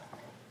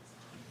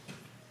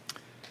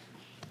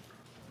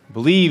I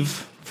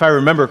believe, if I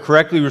remember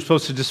correctly, we're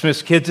supposed to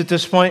dismiss kids at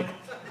this point.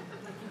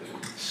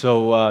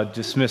 So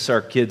dismiss our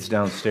kids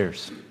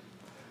downstairs.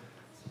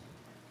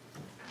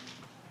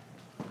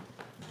 I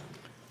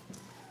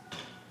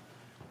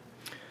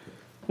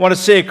want to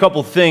say a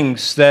couple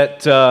things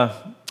that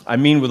I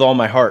mean with all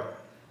my heart.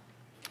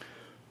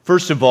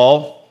 First of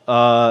all,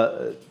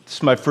 this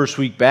is my first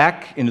week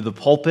back into the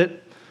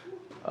pulpit,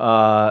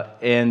 but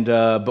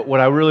what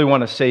I really want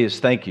to say is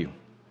thank you.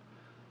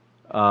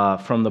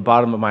 From the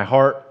bottom of my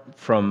heart,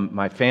 from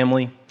my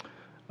family.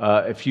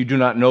 If you do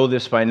not know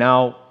this by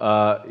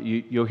now,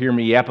 you'll hear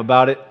me yap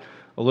about it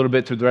a little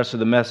bit through the rest of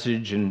the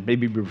message and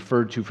maybe be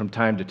referred to from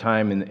time to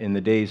time in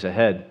the days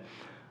ahead.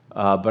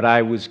 But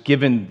I was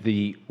given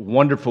the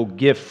wonderful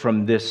gift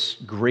from this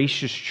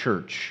gracious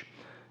church,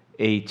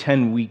 a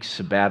 10-week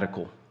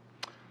sabbatical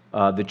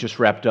that just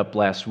wrapped up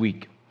last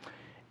week.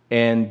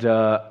 And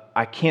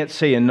I can't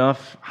say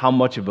enough how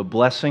much of a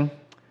blessing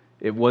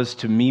it was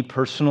to me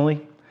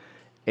personally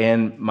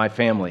and my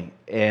family.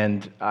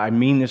 And I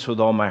mean this with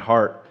all my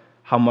heart,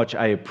 how much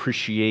I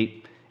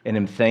appreciate and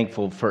am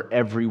thankful for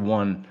every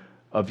one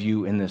of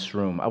you in this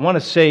room. I want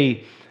to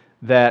say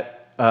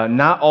that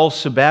not all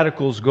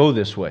sabbaticals go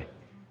this way.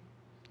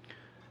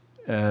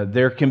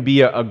 There can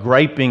be a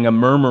griping, a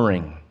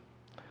murmuring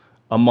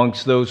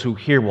amongst those who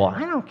hear, well,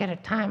 I don't get a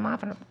time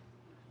off.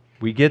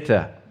 We get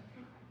that.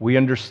 We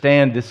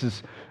understand this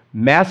is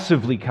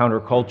massively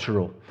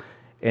countercultural,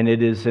 and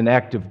it is an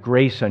act of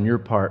grace on your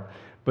part.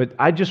 But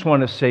I just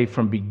want to say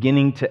from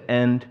beginning to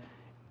end,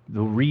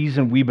 the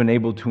reason we've been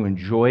able to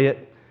enjoy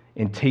it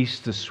and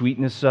taste the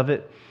sweetness of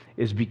it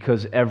is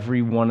because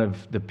every one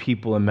of the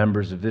people and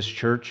members of this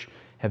church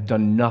have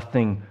done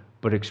nothing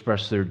but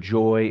express their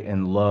joy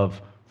and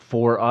love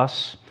for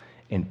us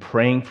and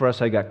praying for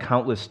us. I got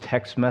countless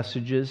text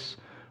messages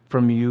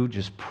from you,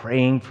 just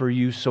praying for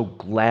you, so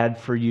glad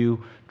for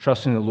you,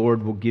 trusting the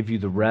Lord will give you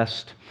the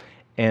rest.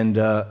 And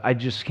I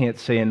just can't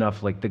say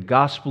enough, like the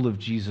gospel of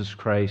Jesus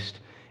Christ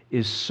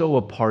is so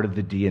a part of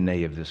the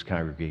DNA of this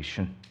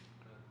congregation.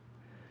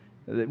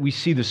 We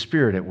see the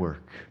Spirit at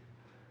work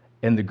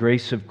and the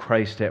grace of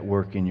Christ at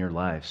work in your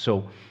lives.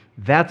 So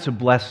that's a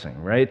blessing,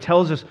 right? It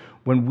tells us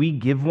when we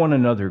give one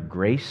another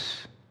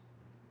grace,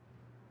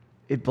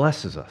 it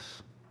blesses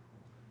us.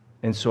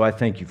 And so I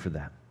thank you for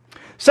that.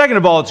 Second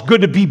of all, it's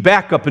good to be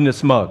back up in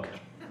this mug.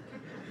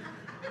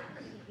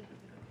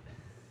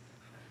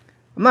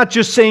 I'm not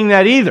just saying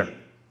that either.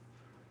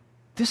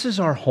 This is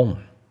our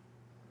home.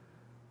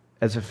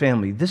 As a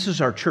family, this is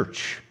our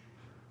church.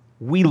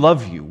 We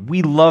love you.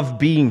 We love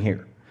being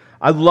here.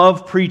 I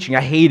love preaching.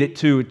 I hate it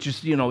too. It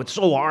just, it's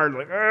so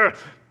hard.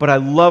 But I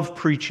love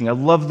preaching. I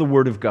love the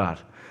Word of God.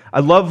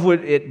 I love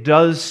what it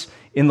does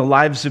in the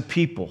lives of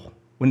people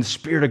when the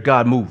Spirit of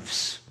God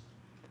moves.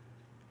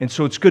 And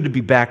so it's good to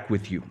be back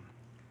with you.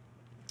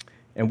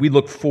 And we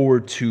look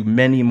forward to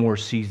many more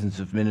seasons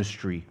of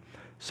ministry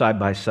side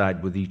by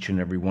side with each and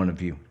every one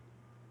of you.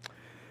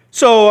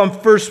 So on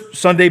first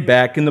Sunday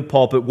back in the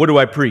pulpit, what do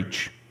I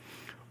preach?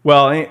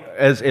 Well,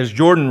 as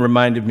Jordan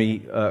reminded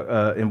me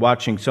in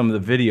watching some of the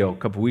video a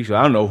couple weeks ago,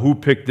 I don't know who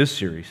picked this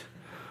series.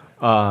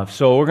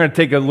 So we're going to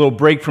take a little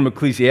break from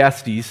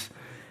Ecclesiastes,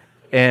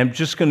 and I'm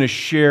just going to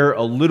share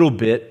a little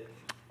bit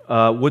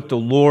what the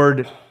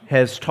Lord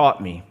has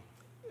taught me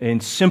in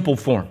simple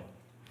form.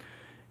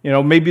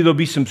 Maybe there'll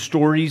be some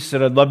stories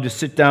that I'd love to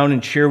sit down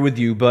and share with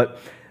you, but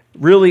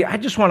really, I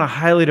just want to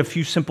highlight a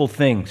few simple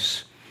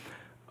things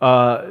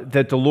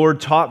that the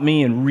Lord taught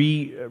me and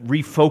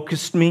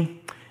refocused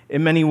me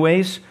in many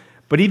ways.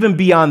 But even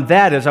beyond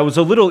that, as I was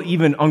a little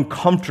even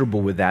uncomfortable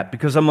with that,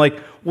 because I'm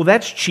like, well,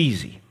 that's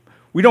cheesy.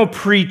 We don't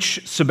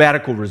preach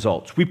sabbatical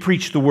results. We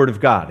preach the Word of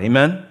God,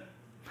 amen?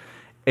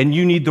 And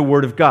you need the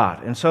Word of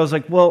God. And so I was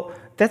like, well,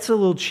 that's a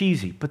little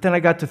cheesy. But then I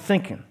got to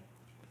thinking,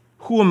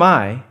 who am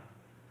I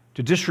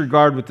to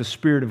disregard what the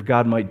Spirit of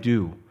God might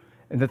do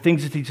and the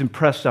things that He's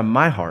impressed on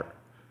my heart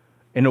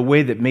in a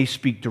way that may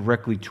speak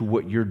directly to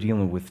what you're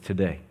dealing with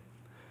today?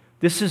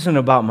 This isn't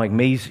about Mike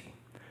Mazie.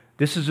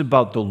 This is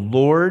about the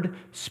Lord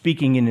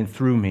speaking in and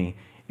through me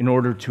in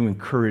order to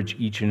encourage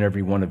each and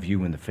every one of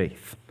you in the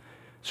faith.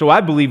 So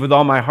I believe with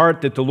all my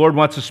heart that the Lord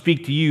wants to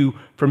speak to you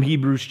from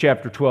Hebrews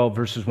chapter 12,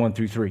 verses 1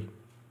 through 3.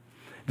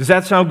 Does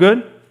that sound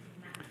good?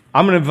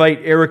 I'm going to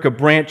invite Erica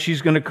Brandt.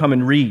 She's going to come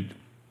and read.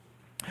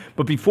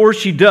 But before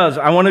she does,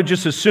 I want to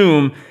just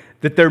assume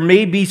that there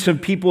may be some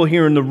people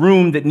here in the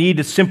room that need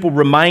a simple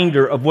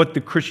reminder of what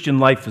the Christian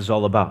life is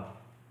all about.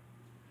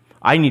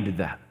 I needed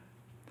that.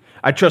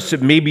 I trust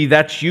that maybe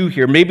that's you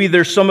here. Maybe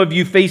there's some of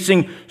you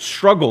facing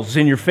struggles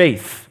in your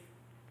faith.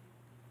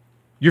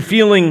 You're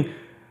feeling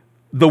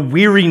the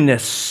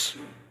weariness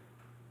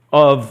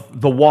of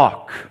the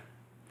walk,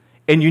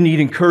 and you need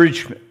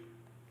encouragement.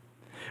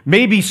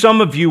 Maybe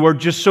some of you are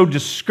just so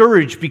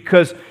discouraged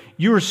because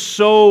you're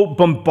so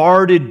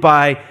bombarded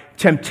by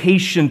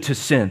temptation to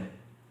sin.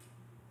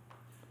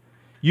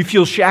 You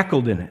feel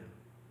shackled in it.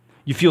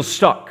 You feel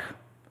stuck.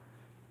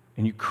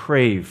 And you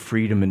crave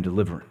freedom and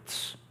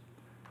deliverance.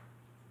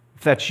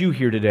 If that's you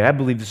here today, I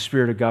believe the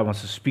Spirit of God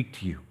wants to speak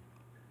to you.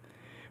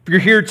 If you're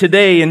here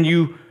today and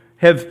you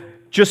have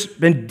just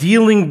been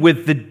dealing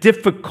with the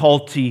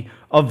difficulty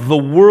of the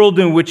world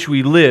in which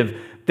we live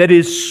that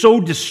is so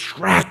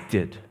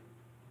distracted,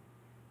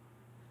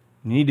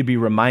 you need to be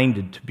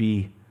reminded to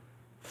be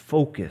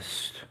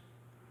focused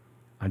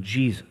on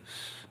Jesus.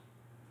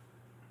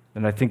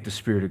 And I think the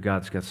Spirit of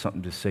God's got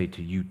something to say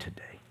to you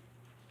today.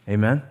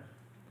 Amen?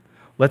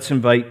 Let's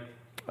invite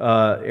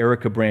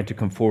Erica Brandt to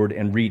come forward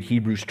and read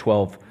Hebrews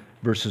 12,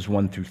 verses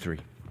 1 through 3.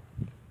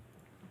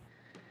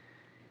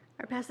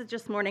 Our passage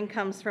this morning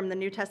comes from the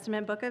New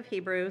Testament book of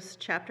Hebrews,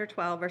 chapter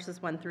 12,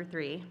 verses 1 through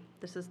 3.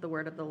 This is the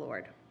word of the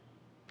Lord.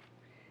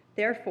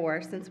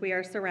 Therefore, since we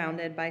are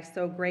surrounded by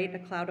so great a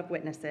cloud of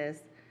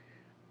witnesses,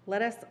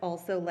 let us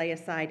also lay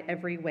aside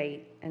every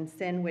weight and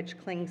sin which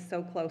clings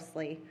so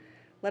closely.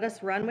 Let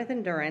us run with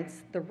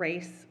endurance the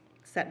race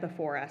set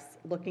before us,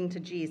 looking to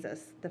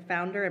Jesus, the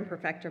founder and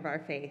perfecter of our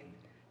faith,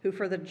 who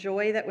for the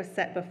joy that was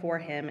set before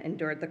him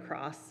endured the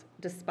cross,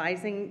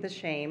 despising the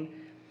shame,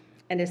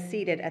 and is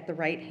seated at the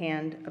right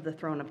hand of the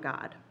throne of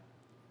God.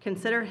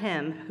 Consider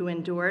him who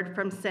endured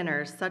from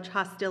sinners such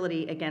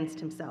hostility against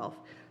himself,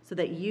 so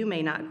that you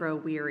may not grow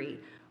weary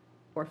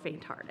or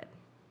faint-hearted.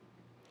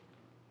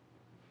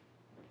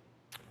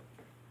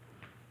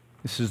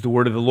 This is the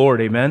word of the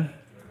Lord. Amen?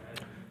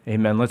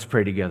 Amen. Let's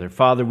pray together.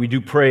 Father, we do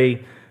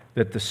pray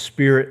that the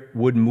Spirit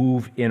would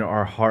move in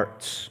our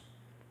hearts.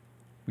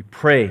 We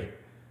pray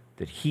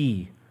that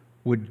He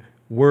would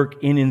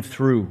work in and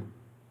through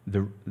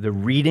the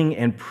reading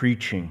and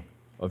preaching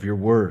of your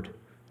word.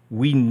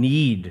 We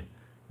need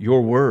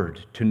your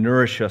word to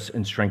nourish us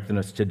and strengthen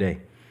us today.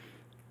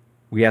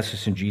 We ask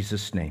this in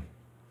Jesus' name.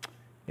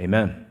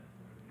 Amen.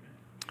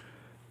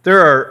 There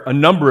are a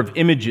number of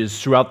images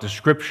throughout the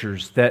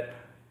Scriptures that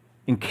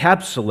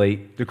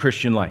encapsulate the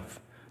Christian life.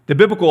 The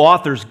biblical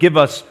authors give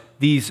us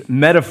these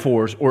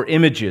metaphors or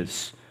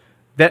images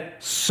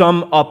that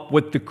sum up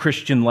what the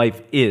Christian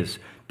life is.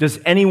 Does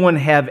anyone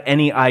have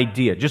any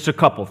idea? Just a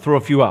couple. Throw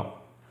a few out.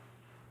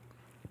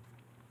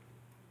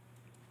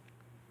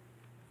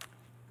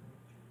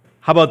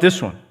 How about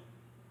this one?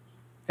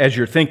 As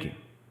you're thinking,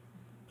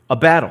 a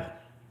battle.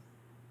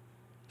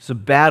 It's a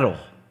battle,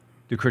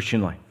 the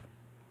Christian life.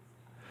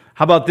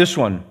 How about this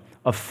one?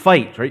 A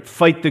fight, right?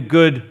 Fight the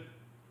good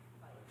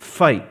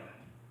fight.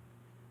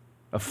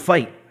 A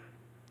fight.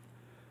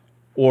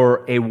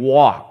 Or a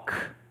walk,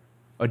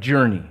 a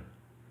journey.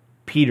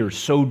 Peter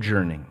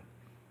sojourning,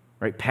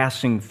 right?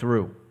 Passing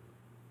through.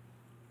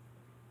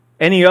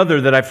 Any other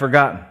that I've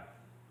forgotten?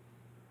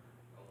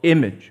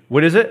 Image.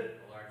 What is it?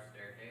 A large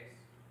staircase.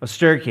 A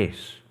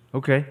staircase.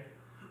 Okay.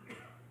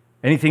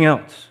 Anything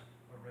else?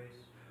 A race.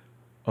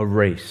 A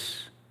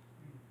race.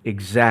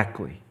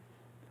 Exactly.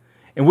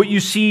 And what you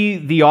see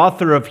the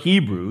author of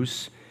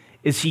Hebrews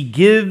is he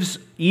gives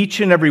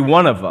each and every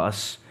one of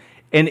us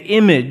an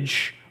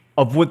image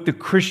of what the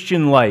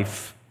Christian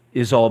life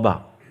is all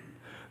about.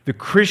 The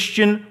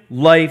Christian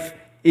life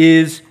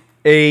is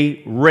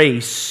a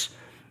race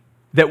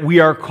that we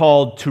are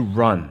called to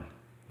run.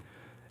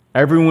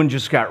 Everyone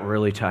just got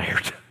really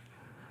tired.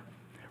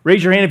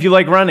 Raise your hand if you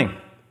like running.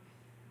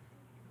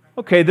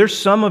 Okay, there's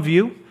some of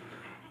you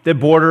that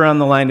border on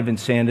the line of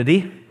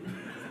insanity.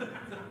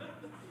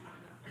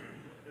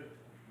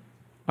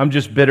 I'm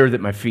just bitter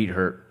that my feet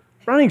hurt.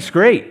 Running's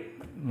great,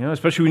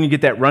 especially when you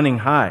get that running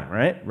high,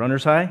 right?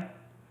 Runner's high?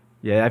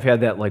 Yeah, I've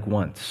had that like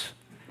once.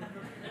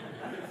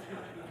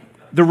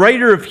 The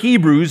writer of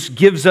Hebrews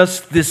gives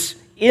us this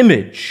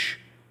image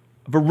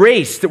of a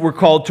race that we're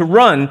called to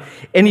run,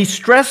 and he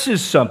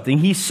stresses something.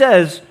 He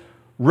says,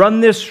 run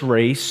this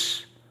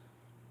race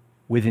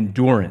with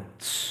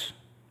endurance.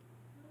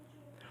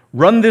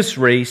 Run this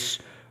race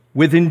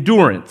with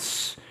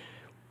endurance.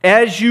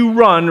 As you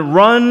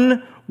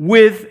run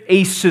with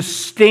a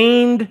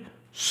sustained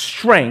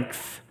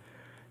strength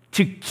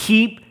to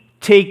keep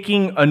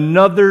taking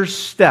another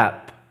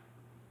step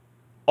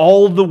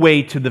all the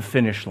way to the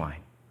finish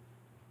line.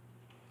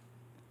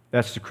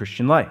 That's the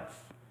Christian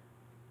life.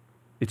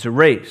 It's a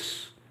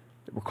race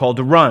that we're called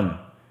to run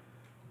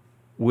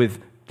with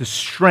the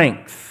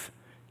strength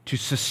to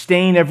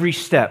sustain every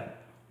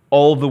step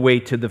all the way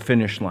to the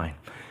finish line.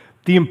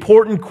 The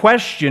important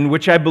question,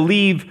 which I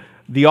believe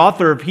the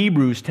author of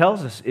Hebrews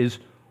tells us, is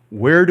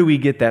where do we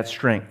get that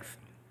strength?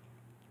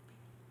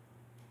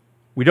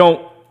 We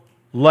don't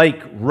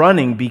like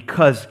running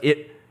because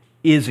it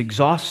is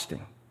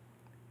exhausting.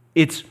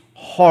 It's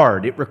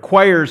hard. It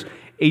requires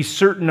a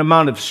certain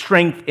amount of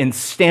strength and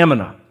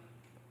stamina.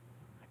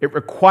 It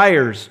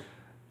requires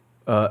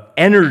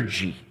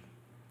energy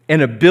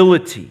and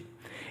ability.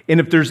 And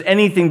if there's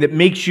anything that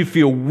makes you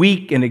feel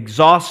weak and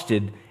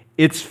exhausted,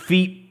 it's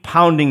feet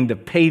pounding the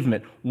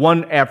pavement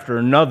one after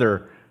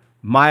another,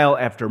 mile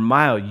after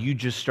mile. You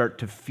just start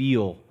to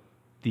feel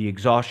the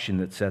exhaustion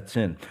that sets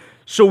in.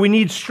 So we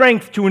need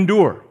strength to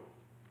endure.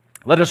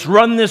 Let us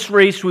run this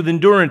race with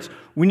endurance.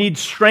 We need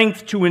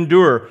strength to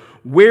endure.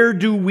 Where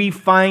do we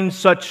find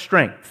such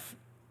strength?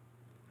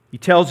 He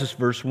tells us,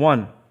 verse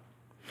 1.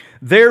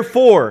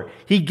 Therefore,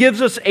 he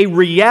gives us a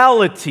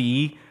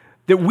reality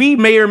that we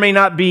may or may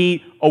not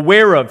be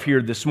aware of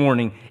here this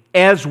morning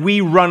as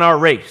we run our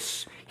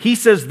race. He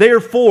says,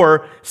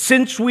 therefore,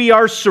 since we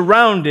are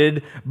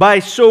surrounded by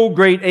so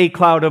great a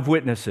cloud of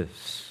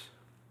witnesses.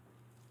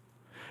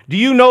 Do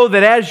you know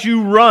that as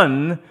you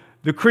run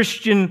the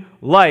Christian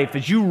life,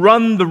 as you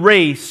run the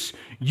race,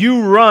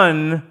 you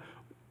run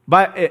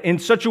in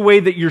such a way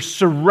that you're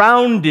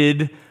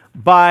surrounded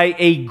by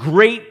a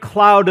great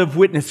cloud of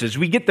witnesses?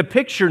 We get the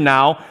picture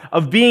now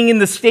of being in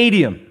the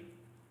stadium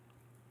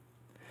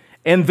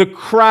and the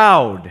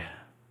crowd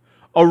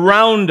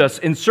around us,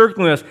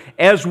 encircling us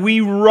as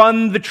we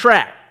run the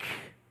track.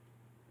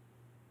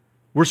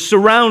 We're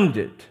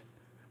surrounded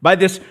by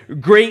this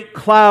great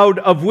cloud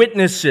of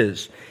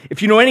witnesses.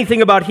 If you know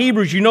anything about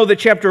Hebrews, you know that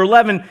chapter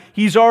 11,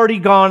 he's already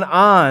gone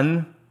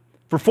on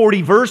for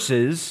 40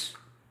 verses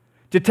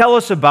to tell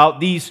us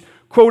about these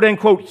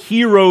quote-unquote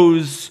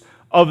heroes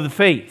of the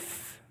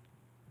faith.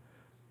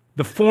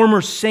 The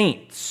former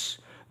saints,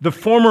 the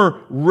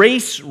former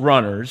race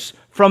runners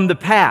from the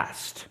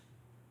past.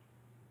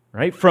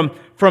 Right? From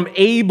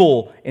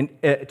Abel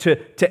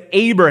to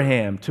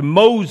Abraham, to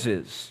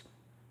Moses,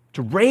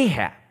 to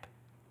Rahab.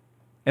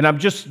 And I'm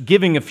just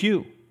giving a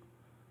few.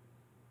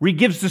 Where he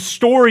gives the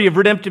story of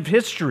redemptive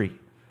history.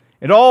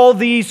 And all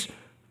these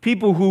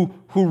people who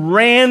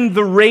ran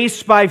the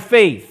race by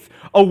faith,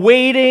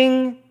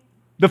 awaiting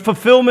the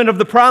fulfillment of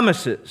the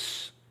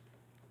promises.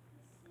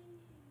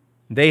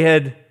 They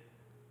had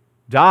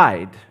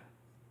died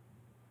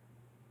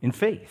in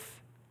faith.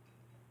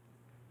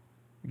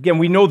 Again,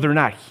 we know they're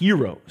not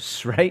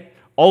heroes, right?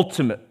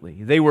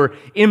 Ultimately, they were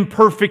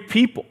imperfect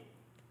people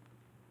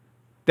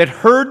that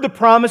heard the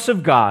promise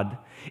of God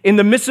in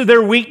the midst of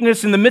their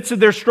weakness, in the midst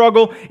of their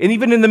struggle, and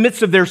even in the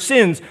midst of their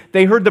sins.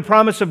 They heard the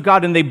promise of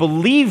God and they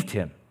believed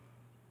Him.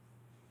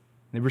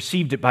 They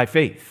received it by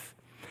faith.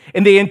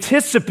 And they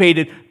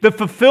anticipated the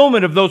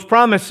fulfillment of those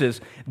promises.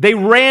 They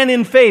ran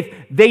in faith.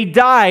 They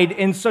died,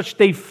 and such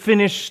they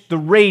finished the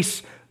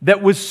race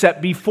that was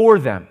set before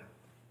them.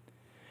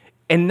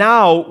 And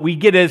now we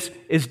get, as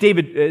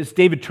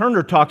David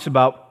Turner talks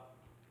about,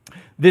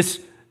 this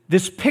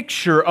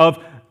picture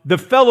of the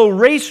fellow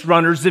race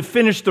runners that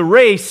finished the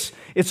race.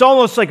 It's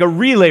almost like a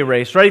relay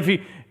race, right? If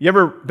you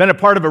ever been a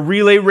part of a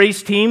relay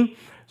race team?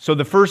 So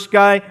the first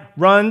guy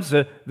runs,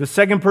 the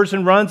second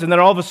person runs, and then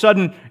all of a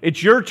sudden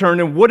it's your turn.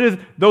 And what do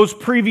those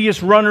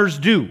previous runners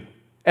do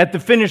at the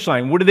finish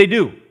line? What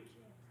do?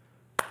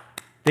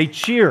 They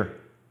cheer.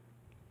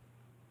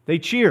 They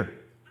cheer.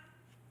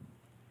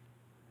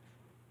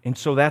 And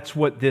so that's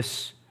what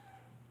this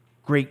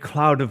great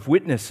cloud of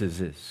witnesses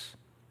is.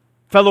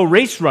 Fellow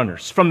race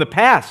runners from the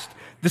past,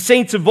 the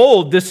saints of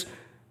old, this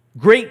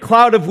great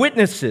cloud of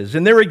witnesses.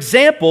 And their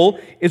example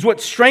is what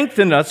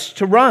strengthened us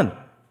to run.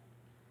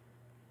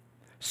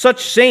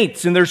 Such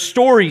saints and their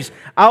stories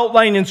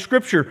outlined in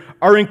Scripture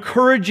are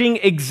encouraging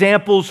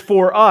examples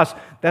for us.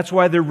 That's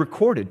why they're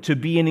recorded, to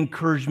be an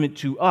encouragement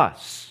to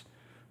us,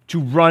 to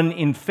run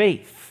in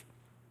faith,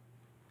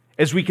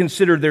 as we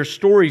consider their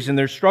stories and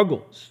their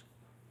struggles.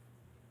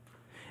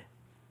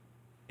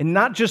 And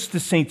not just the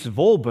saints of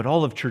old, but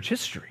all of church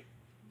history.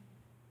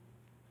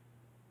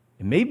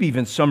 And maybe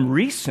even some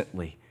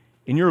recently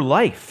in your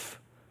life.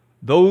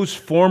 Those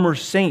former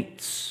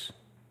saints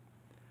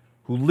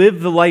who lived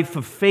the life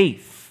of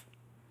faith,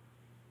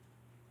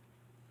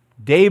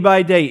 day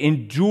by day,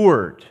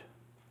 endured,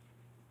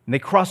 and they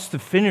crossed the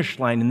finish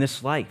line in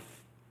this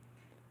life.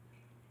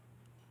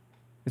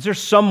 Is there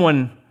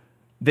someone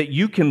that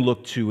you can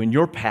look to in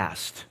your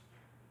past?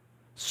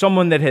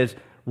 Someone that has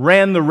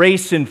ran the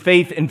race in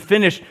faith and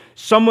finished,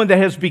 someone that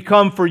has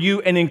become for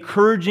you an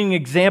encouraging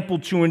example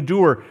to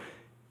endure.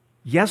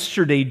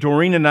 Yesterday,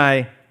 Doreen and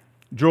I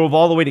drove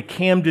all the way to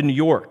Camden, New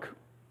York.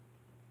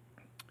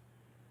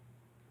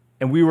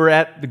 And we were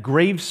at the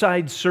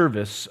graveside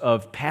service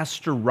of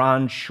Pastor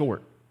Ron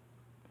Short.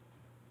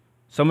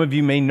 Some of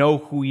you may know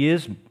who he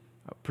is.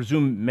 I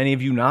presume many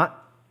of you not.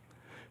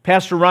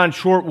 Pastor Ron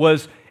Short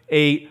was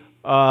a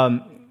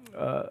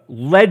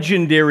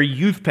legendary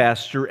youth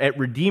pastor at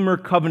Redeemer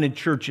Covenant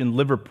Church in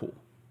Liverpool.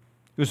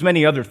 There was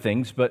many other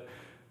things, but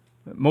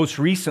most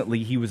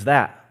recently he was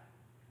that.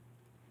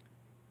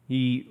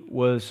 He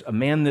was a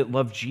man that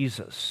loved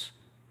Jesus,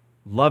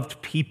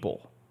 loved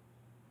people,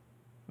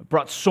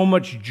 brought so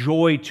much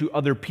joy to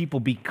other people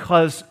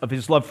because of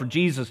his love for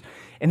Jesus,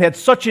 and had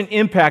such an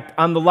impact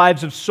on the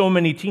lives of so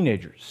many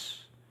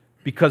teenagers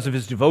because of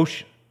his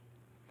devotion.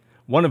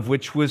 One of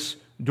which was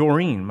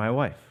Doreen, my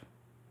wife,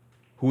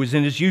 who was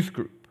in his youth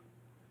group.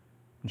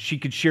 And she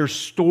could share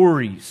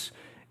stories.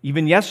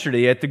 Even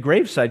yesterday at the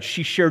graveside,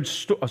 she shared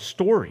a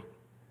story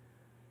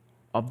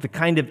of the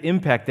kind of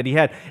impact that he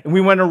had. And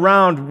we went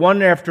around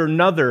one after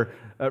another,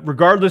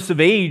 regardless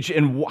of age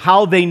and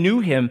how they knew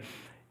him.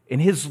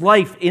 And his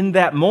life in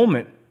that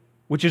moment,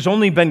 which has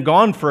only been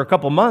gone for a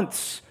couple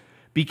months,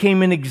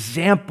 became an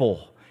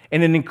example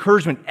and an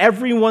encouragement.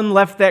 Everyone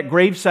left that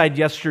graveside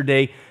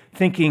yesterday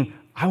thinking,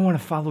 I want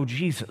to follow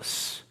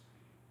Jesus.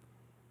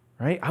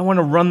 Right? I want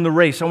to run the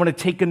race. I want to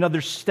take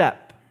another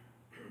step.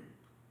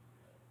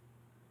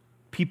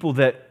 people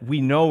that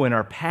we know in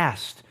our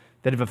past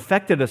that have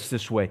affected us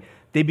this way.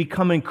 They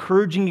become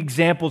encouraging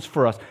examples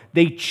for us.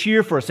 They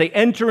cheer for us. They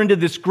enter into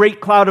this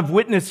great cloud of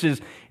witnesses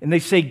and they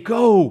say,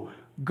 go,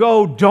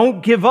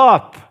 don't give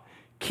up.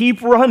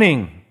 Keep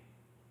running.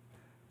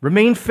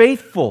 Remain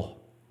faithful.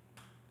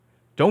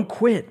 Don't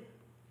quit.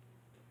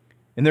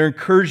 And their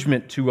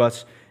encouragement to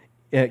us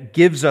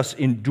gives us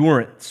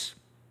endurance.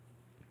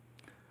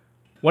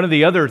 One of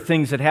the other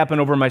things that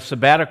happened over my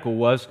sabbatical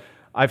was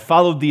I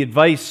followed the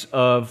advice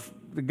of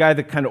the guy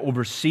that kind of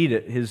overseed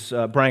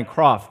it, Brian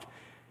Croft.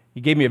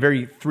 He gave me a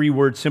very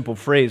 3-word simple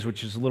phrase,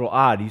 which is a little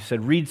odd. He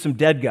said, read some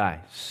dead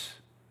guys.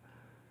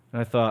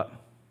 And I thought,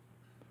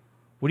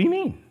 what do you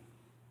mean?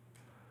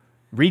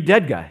 Read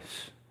dead guys.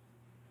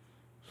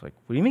 It's like,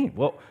 what do you mean?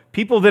 Well,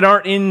 people that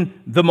aren't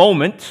in the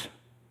moment,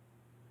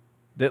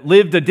 that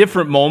lived a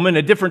different moment,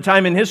 a different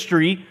time in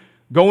history,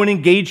 go and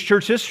engage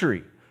church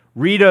history.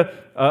 Read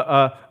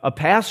a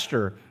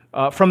pastor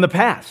from the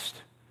past.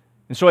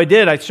 And so I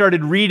did. I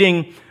started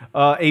reading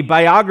a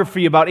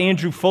biography about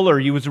Andrew Fuller.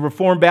 He was a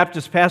Reformed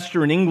Baptist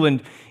pastor in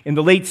England in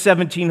the late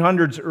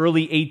 1700s,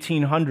 early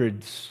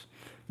 1800s.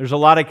 There's a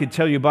lot I could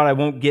tell you about. I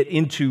won't get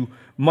into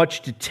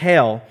much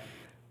detail.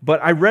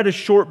 But I read a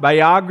short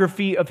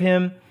biography of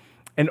him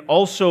and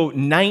also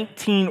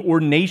 19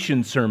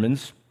 ordination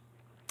sermons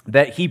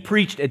that he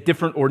preached at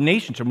different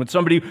ordinations. And when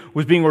somebody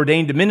was being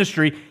ordained to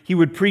ministry, he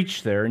would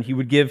preach there and he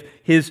would give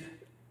his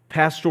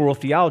pastoral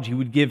theology. He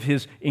would give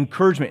his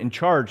encouragement and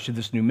charge to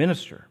this new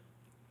minister.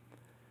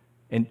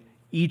 And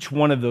each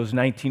one of those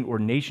 19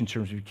 ordination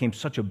sermons became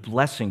such a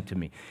blessing to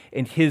me.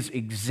 And his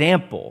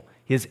example,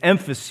 his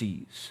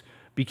emphases,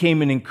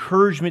 became an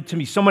encouragement to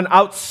me. Someone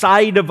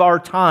outside of our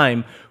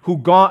time who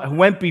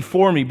went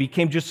before me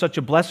became just such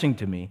a blessing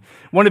to me.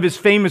 One of his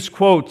famous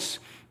quotes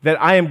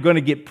that I am going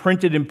to get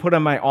printed and put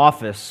on my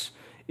office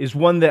is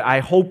one that I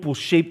hope will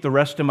shape the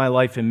rest of my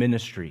life in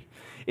ministry.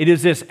 It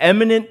is this: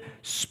 eminent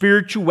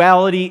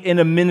spirituality in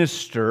a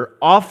minister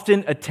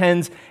often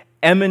attends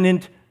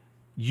eminent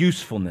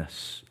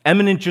usefulness.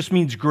 Eminent just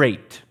means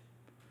great.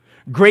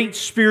 Great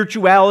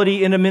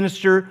spirituality in a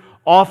minister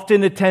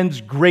often attends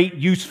great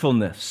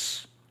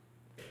usefulness.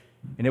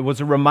 And it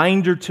was a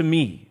reminder to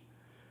me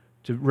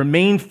to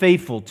remain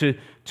faithful, to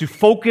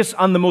focus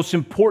on the most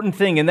important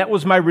thing, and that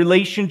was my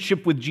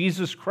relationship with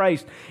Jesus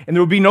Christ. And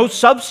there would be no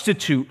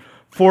substitute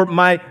for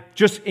my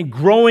just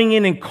growing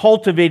in and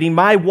cultivating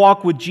my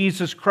walk with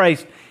Jesus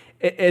Christ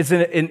as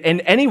in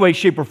any way,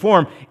 shape, or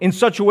form in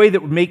such a way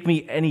that would make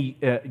me any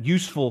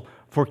useful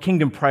for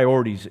kingdom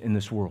priorities in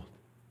this world.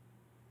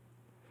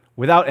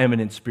 Without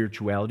eminent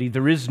spirituality,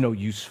 there is no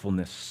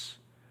usefulness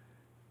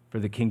for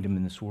the kingdom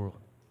in this world.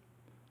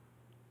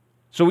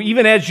 So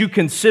even as you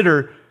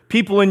consider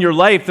people in your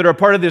life that are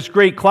part of this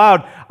great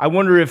cloud, I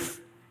wonder if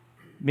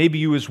maybe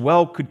you as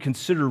well could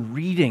consider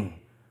reading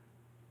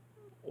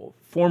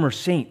former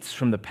saints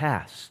from the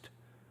past.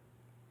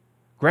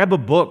 Grab a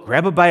book,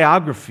 grab a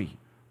biography,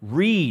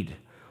 read.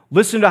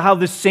 Listen to how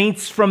the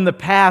saints from the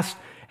past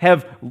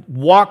have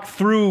walked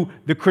through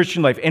the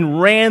Christian life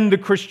and ran the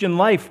Christian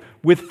life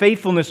with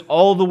faithfulness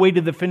all the way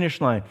to the finish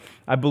line.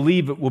 I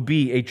believe it will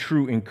be a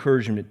true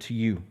encouragement to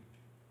you.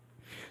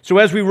 So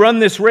as we run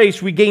this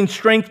race, we gain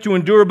strength to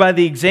endure by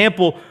the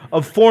example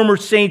of former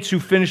saints who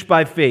finished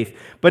by faith.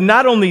 But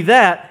not only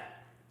that,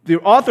 the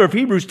author of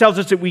Hebrews tells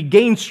us that we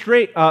gain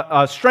strength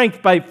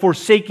by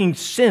forsaking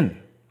sin.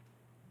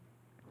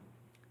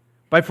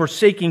 By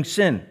forsaking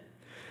sin.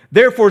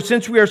 Therefore,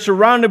 since we are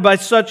surrounded by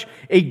such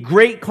a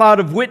great cloud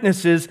of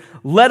witnesses,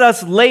 let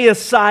us lay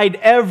aside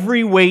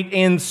every weight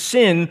and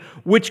sin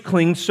which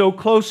clings so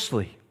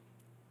closely.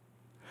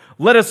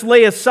 Let us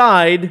lay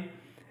aside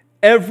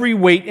every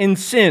weight and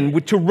sin.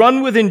 To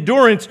run with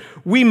endurance,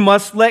 we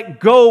must let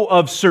go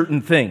of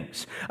certain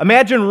things.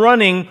 Imagine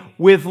running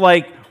with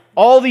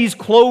all these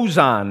clothes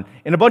on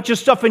and a bunch of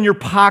stuff in your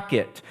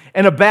pocket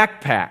and a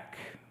backpack.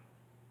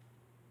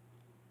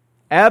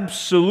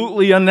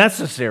 Absolutely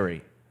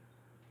unnecessary.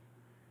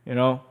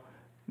 Now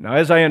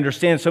as I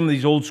understand, some of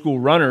these old school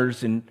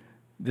runners in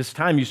this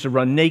time used to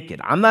run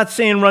naked. I'm not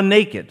saying run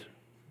naked,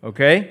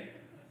 okay?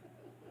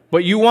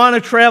 But you want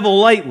to travel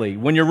lightly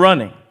when you're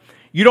running.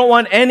 You don't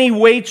want any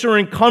weights or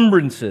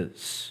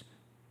encumbrances.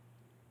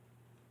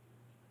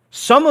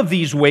 Some of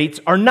these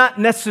weights are not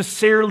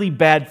necessarily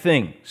bad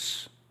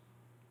things.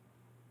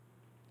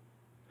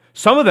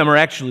 Some of them are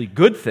actually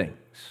good things.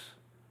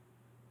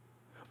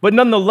 But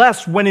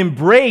nonetheless, when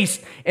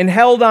embraced and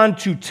held on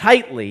to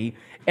tightly,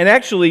 and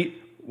actually,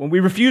 when we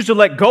refuse to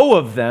let go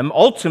of them,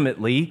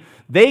 ultimately,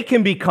 they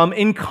can become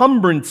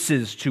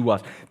encumbrances to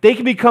us. They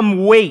can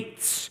become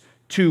weights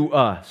to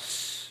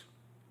us.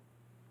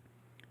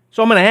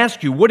 So I'm going to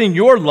ask you, what in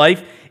your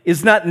life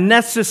is not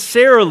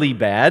necessarily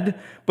bad,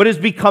 but has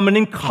become an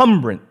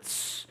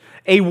encumbrance,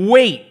 a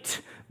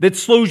weight that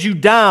slows you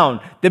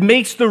down, that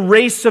makes the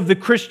race of the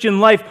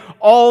Christian life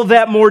all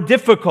that more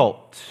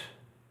difficult?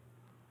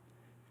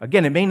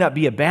 Again, it may not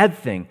be a bad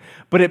thing,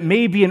 but it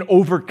may be an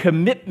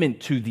overcommitment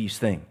to these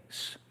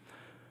things.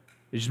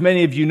 As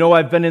many of you know,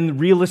 I've been in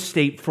real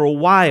estate for a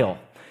while,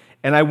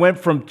 and I went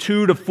from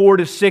 2 to 4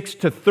 to 6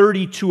 to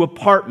 32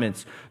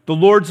 apartments. The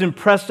Lord's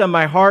impressed on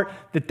my heart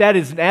that that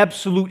is an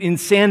absolute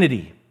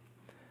insanity.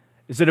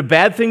 Is it a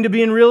bad thing to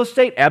be in real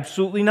estate?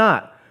 Absolutely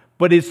not.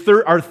 But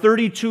are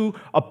 32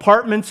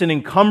 apartments an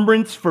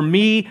encumbrance for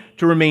me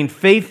to remain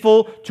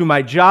faithful to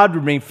my job, to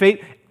remain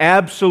faithful?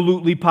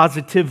 Absolutely,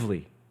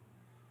 positively.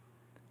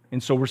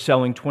 And so we're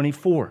selling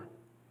 24.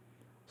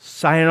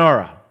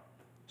 Sayonara.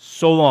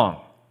 So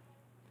long.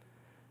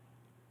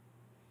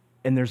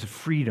 And there's a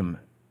freedom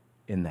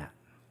in that.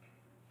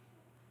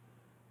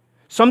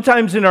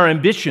 Sometimes in our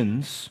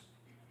ambitions,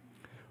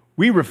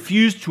 we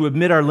refuse to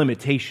admit our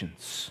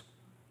limitations.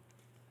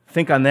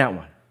 Think on that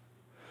one.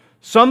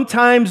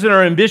 Sometimes in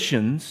our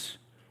ambitions,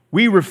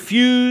 we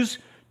refuse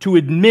to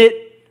admit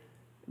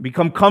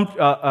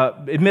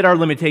our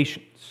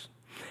limitations.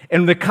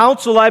 And the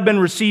counsel I've been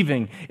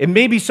receiving, it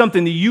may be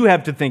something that you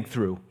have to think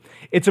through.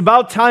 It's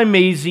about time,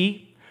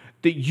 Maisie,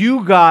 that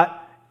you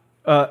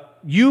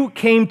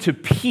came to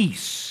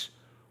peace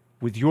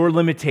with your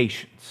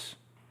limitations.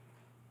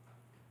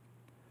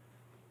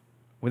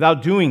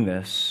 Without doing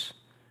this,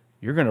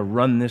 you're going to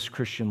run this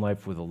Christian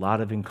life with a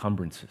lot of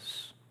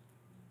encumbrances.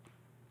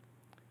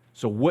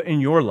 So what in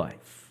your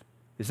life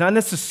is not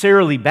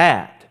necessarily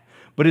bad,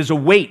 but is a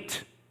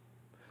weight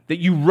that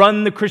you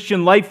run the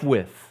Christian life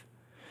with,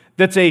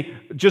 that's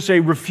just a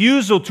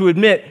refusal to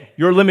admit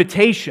your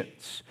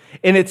limitations,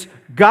 and it's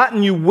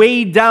gotten you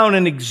weighed down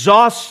and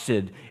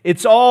exhausted.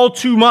 It's all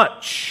too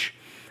much,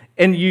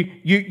 and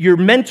your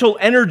mental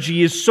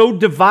energy is so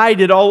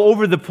divided all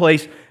over the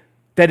place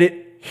that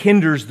it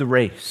hinders the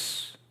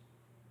race.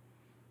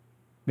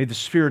 May the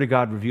Spirit of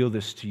God reveal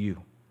this to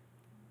you.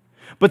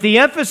 But the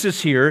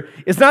emphasis here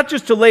is not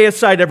just to lay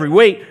aside every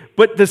weight,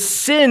 but the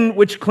sin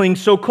which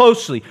clings so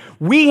closely.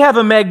 We have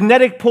a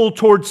magnetic pull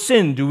towards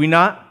sin, do we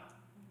not?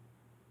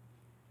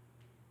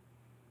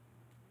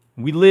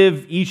 We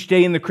live each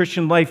day in the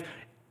Christian life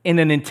in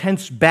an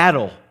intense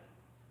battle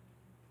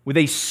with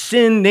a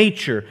sin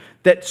nature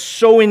that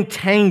so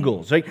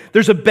entangles. Right?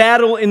 There's a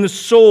battle in the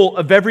soul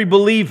of every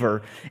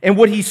believer. And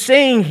what he's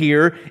saying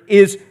here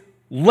is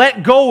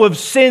let go of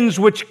sins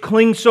which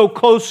cling so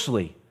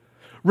closely.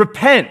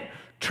 Repent.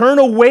 Turn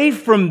away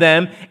from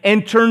them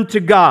and turn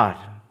to God.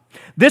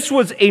 This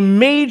was a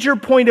major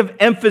point of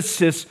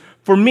emphasis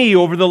for me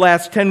over the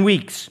last 10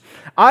 weeks.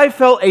 I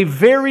felt a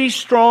very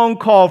strong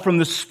call from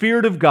the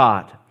Spirit of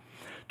God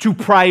to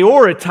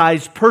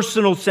prioritize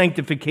personal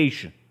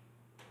sanctification.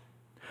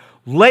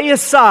 Lay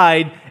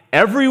aside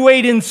every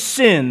weight in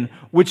sin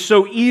which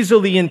so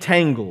easily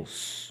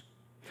entangles.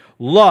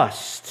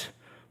 Lust,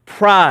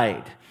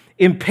 pride,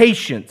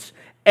 impatience,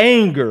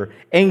 anger,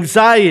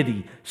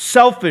 anxiety,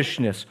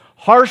 selfishness,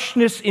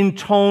 harshness in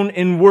tone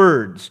and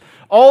words.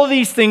 All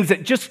these things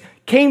that just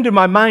came to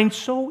my mind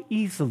so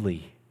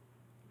easily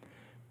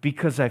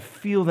because I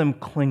feel them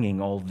clinging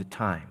all the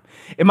time.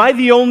 Am I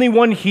the only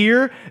one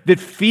here that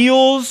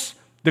feels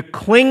the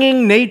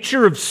clinging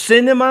nature of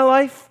sin in my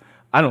life?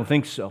 I don't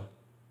think so.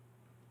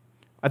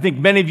 I think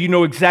many of you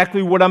know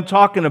exactly what I'm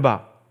talking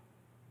about.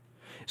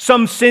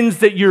 Some sins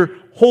that you're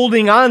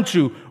holding on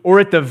to, or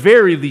at the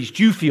very least,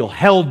 you feel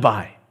held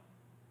by.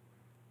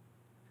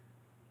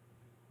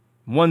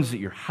 Ones that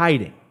you're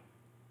hiding.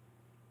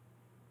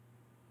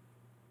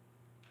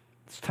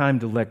 It's time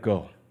to let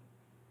go.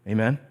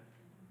 Amen?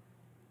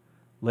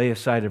 Lay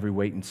aside every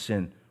weight and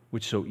sin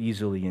which so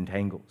easily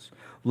entangles.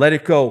 Let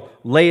it go.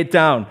 Lay it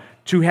down.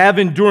 To have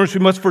endurance, we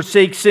must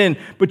forsake sin.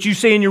 But you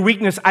say in your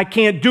weakness, I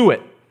can't do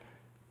it.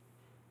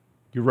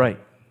 You're right.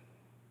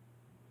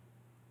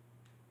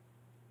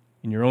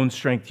 In your own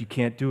strength, you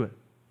can't do it.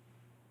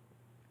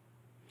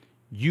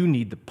 You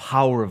need the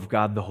power of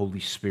God, the Holy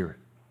Spirit.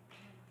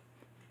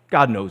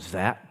 God knows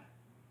that.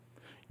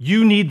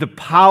 You need the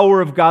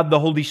power of God, the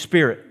Holy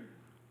Spirit.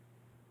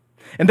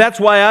 And that's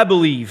why I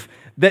believe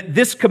that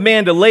this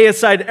command to lay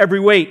aside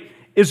every weight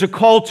is a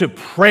call to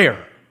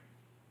prayer.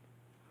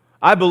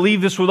 I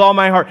believe this with all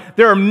my heart.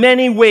 There are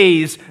many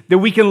ways that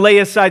we can lay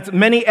aside,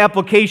 many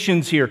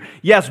applications here.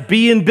 Yes,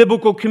 be in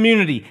biblical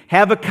community,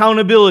 have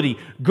accountability,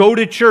 go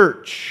to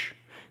church.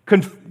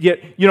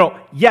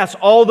 Yes,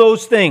 all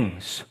those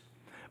things.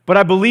 But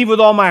I believe with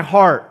all my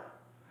heart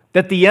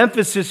that the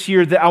emphasis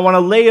here that I want to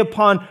lay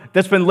upon,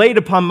 that's been laid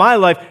upon my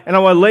life, and I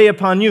want to lay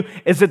upon you,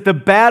 is that the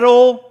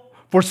battle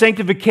for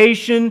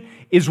sanctification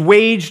is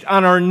waged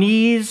on our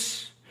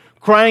knees,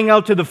 crying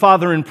out to the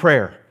Father in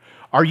prayer.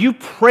 Are you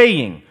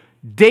praying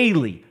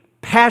daily,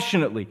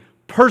 passionately,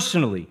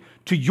 personally,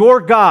 to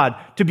your God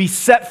to be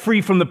set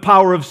free from the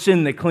power of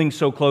sin that clings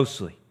so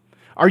closely?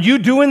 Are you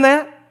doing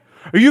that?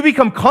 Or you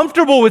become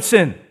comfortable with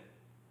sin?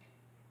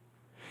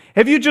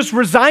 Have you just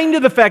resigned to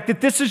the fact that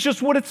this is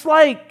just what it's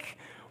like?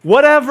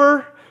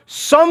 Whatever,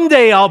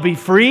 someday I'll be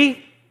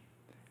free.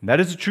 And that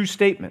is a true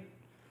statement,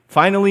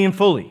 finally and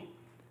fully.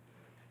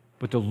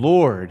 But the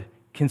Lord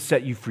can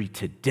set you free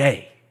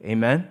today.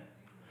 Amen?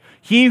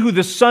 He who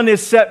the Son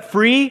has set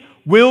free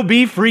will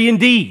be free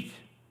indeed.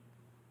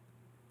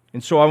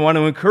 And so I want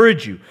to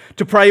encourage you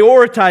to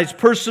prioritize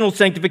personal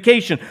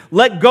sanctification.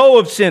 Let go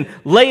of sin.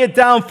 Lay it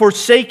down.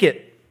 Forsake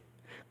it.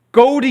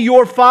 Go to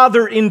your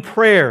Father in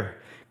prayer.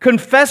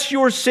 Confess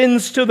your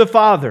sins to the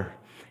Father.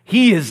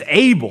 He is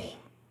able.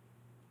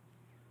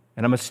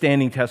 And I'm a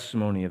standing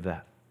testimony of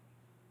that.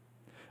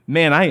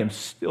 Man, I am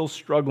still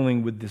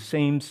struggling with the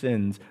same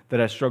sins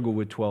that I struggled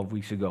with 12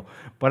 weeks ago.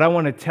 But I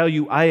want to tell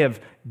you, I have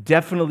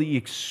definitely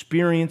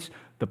experienced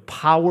the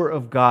power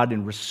of God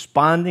in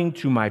responding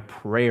to my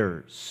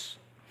prayers,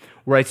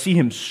 where I see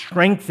Him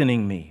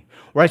strengthening me,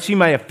 where I see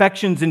my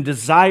affections and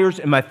desires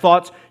and my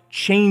thoughts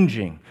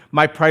changing,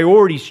 my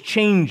priorities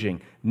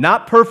changing,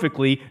 not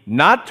perfectly,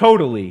 not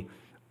totally,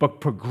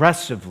 but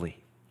progressively.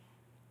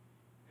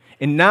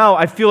 And now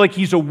I feel like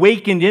He's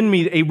awakened in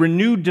me a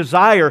renewed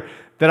desire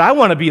that I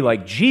want to be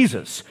like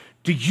Jesus.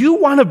 Do you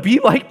want to be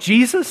like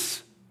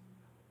Jesus?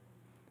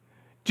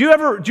 Do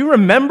you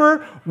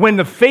remember when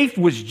the faith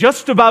was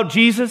just about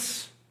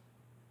Jesus?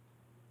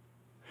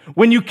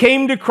 When you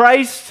came to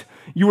Christ,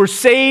 you were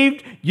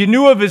saved, you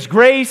knew of His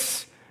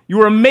grace, you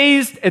were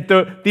amazed at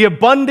the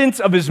abundance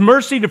of His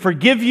mercy to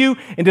forgive you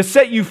and to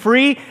set you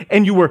free,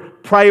 and you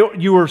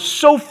were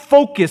so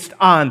focused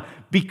on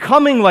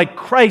becoming like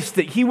Christ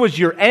that He was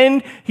your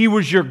end, He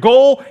was your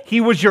goal,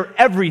 He was your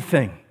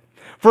everything.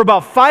 For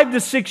about 5 to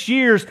 6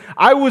 years,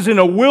 I was in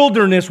a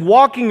wilderness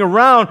walking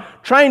around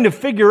trying to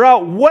figure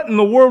out what in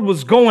the world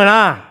was going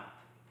on.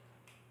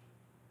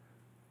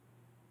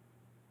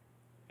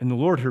 And the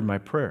Lord heard my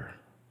prayer.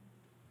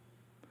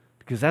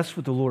 Because that's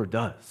what the Lord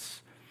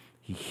does.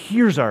 He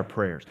hears our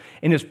prayers.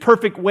 In His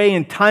perfect way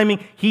and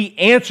timing, He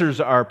answers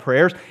our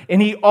prayers.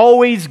 And He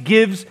always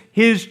gives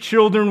His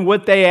children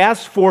what they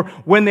ask for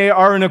when they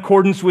are in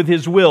accordance with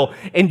His will.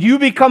 And you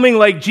becoming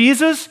like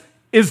Jesus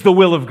is the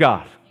will of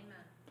God.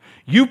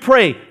 You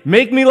pray,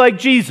 make me like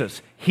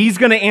Jesus. He's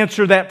going to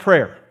answer that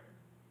prayer.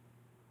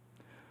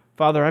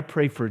 Father, I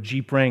pray for a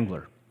Jeep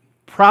Wrangler.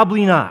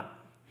 Probably not.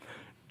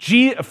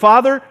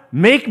 Father,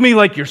 make me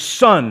like your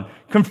Son.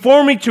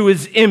 Conform me to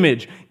His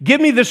image.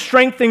 Give me the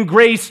strength and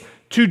grace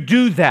to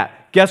do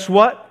that. Guess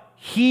what?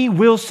 He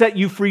will set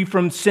you free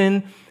from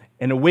sin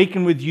and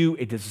awaken with you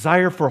a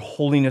desire for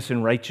holiness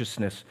and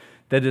righteousness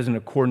that is in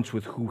accordance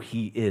with who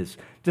He is.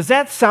 Does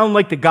that sound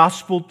like the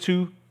gospel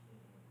to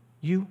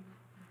you?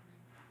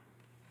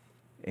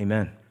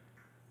 Amen.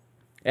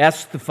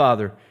 Ask the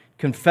Father.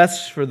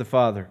 Confess for the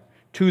Father,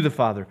 to the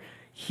Father.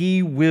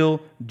 He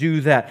will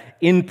do that.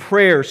 In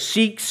prayer,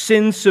 seek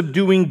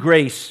sin-subduing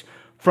grace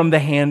from the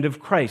hand of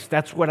Christ.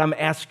 That's what I'm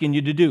asking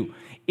you to do.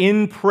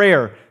 In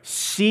prayer,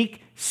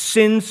 seek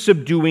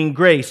sin-subduing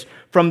grace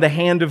from the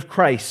hand of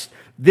Christ.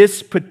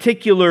 This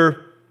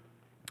particular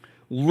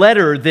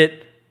letter that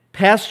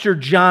Pastor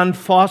John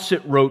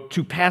Fawcett wrote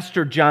to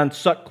Pastor John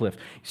Sutcliffe.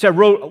 He said,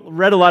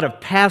 read a lot of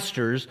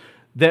pastors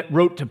that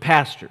wrote to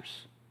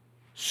pastors.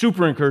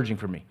 Super encouraging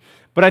for me.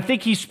 But I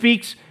think he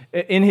speaks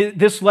in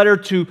this letter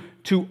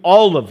to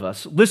all of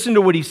us. Listen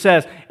to what he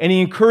says, and he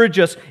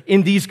encourages us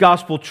in these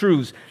gospel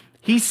truths.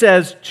 He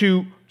says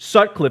to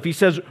Sutcliffe, he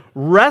says,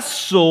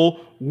 wrestle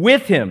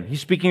with Him.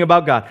 He's speaking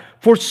about God.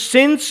 For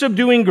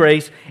sin-subduing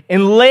grace,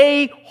 and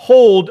lay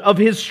hold of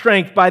His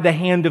strength by the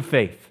hand of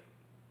faith.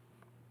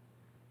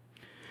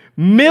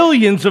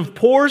 Millions of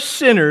poor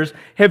sinners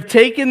have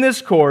taken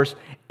this course,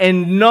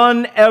 and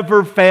none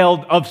ever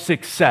failed of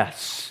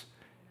success.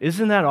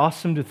 Isn't that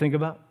awesome to think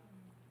about?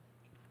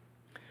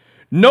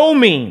 No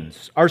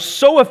means are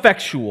so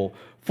effectual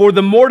for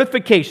the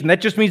mortification, that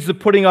just means the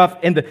putting off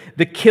and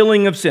the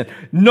killing of sin.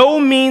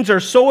 No means are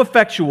so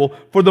effectual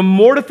for the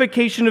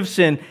mortification of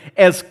sin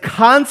as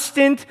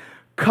constant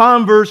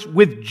converse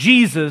with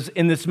Jesus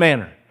in this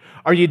manner.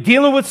 Are you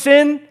dealing with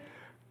sin?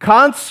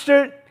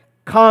 Constant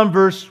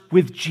converse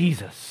with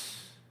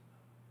Jesus.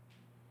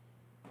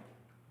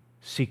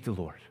 Seek the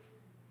Lord.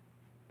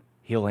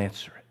 He'll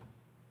answer it,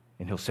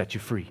 and He'll set you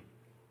free.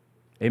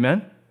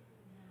 Amen?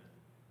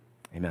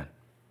 Amen.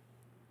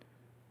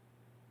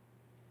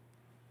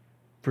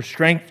 For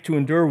strength to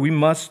endure, we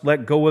must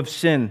let go of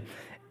sin.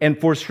 And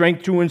for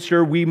strength to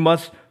endure, we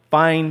must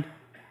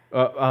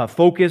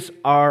focus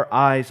our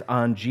eyes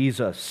on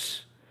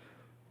Jesus.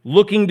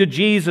 Looking to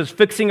Jesus,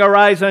 fixing our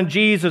eyes on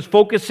Jesus,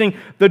 focusing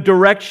the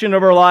direction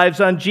of our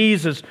lives on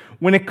Jesus.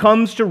 When it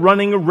comes to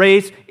running a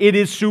race, it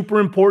is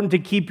super important to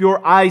keep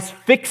your eyes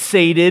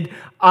fixated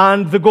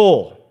on the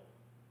goal.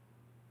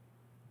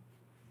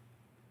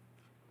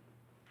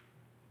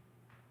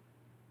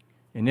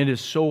 And it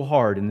is so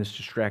hard in this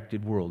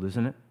distracted world,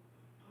 isn't it?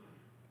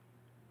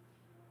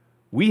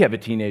 We have a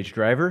teenage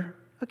driver,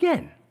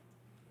 again.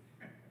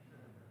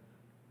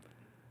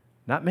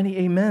 Not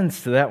many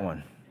amens to that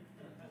one.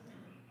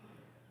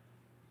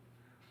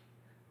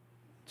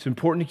 It's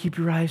important to keep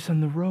your eyes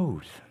on the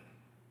road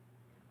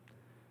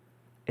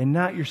and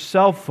not your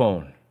cell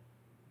phone.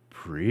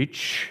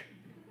 Preach.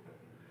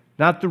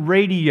 Not the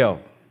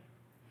radio.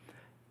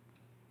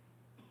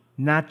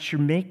 Not your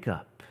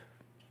makeup.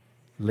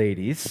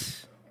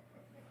 Ladies,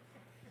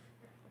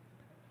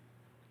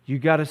 you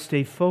got to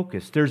stay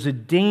focused. There's a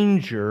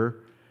danger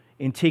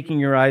in taking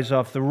your eyes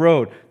off the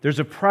road. There's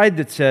a pride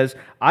that says,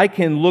 I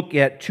can look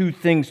at 2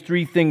 things,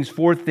 3 things,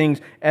 4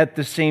 things at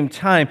the same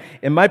time,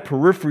 and my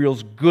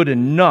peripheral's good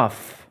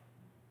enough.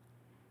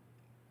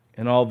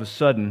 And all of a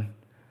sudden,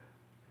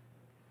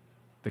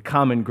 the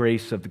common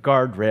grace of the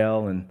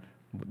guardrail and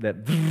that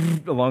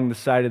along the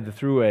side of the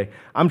thruway,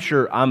 I'm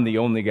sure I'm the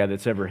only guy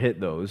that's ever hit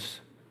those.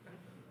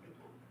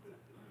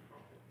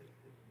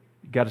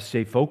 You've got to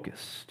stay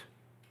focused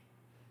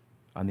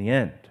on the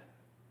end.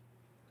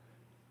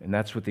 And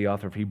that's what the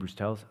author of Hebrews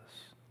tells us.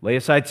 Lay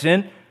aside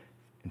sin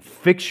and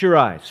fix your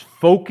eyes.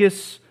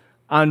 Focus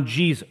on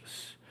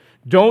Jesus.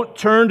 Don't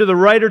turn to the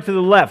right or to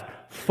the left.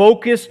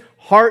 Focus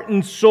heart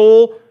and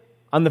soul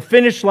on the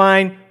finish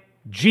line,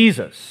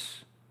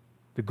 Jesus,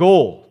 the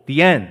goal,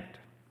 the end.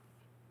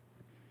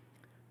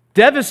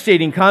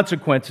 Devastating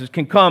consequences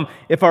can come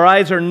if our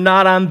eyes are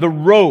not on the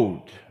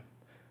road,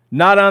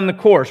 not on the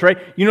course, right?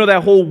 You know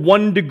that whole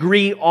 1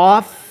 degree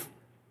off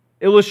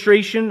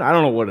illustration? I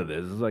don't know what it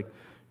is.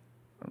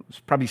 It's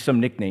probably some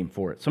nickname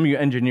for it. Some of you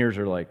engineers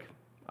are like,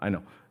 I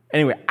know.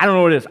 Anyway, I don't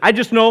know what it is. I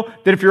just know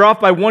that if you're off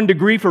by 1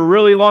 degree for a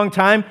really long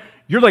time,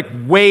 you're like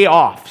way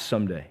off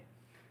someday.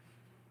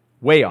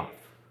 Way off.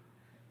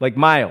 Like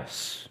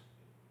miles.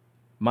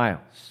 Miles.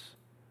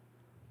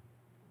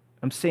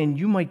 I'm saying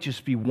you might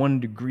just be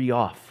 1 degree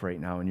off right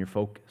now in your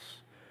focus.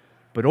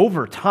 But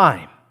over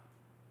time,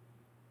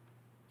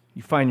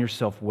 you find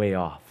yourself way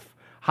off.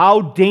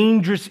 How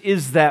dangerous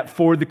is that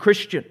for the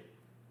Christian?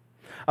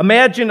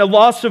 Imagine a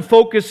loss of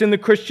focus in the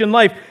Christian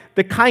life,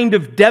 the kind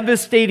of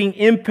devastating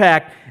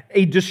impact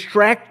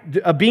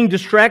being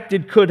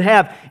distracted could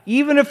have,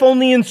 even if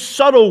only in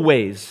subtle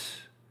ways.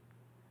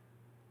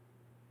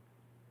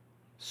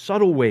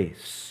 Subtle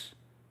ways.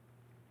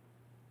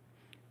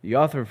 The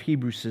author of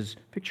Hebrews says,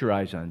 fix your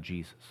eyes on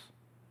Jesus.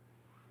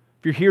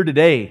 If you're here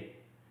today,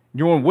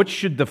 you're wondering, what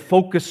should the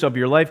focus of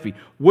your life be?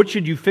 What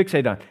should you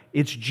fixate on?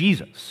 It's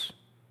Jesus.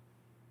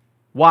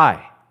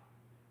 Why?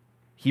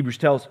 Hebrews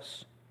tells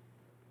us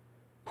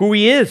who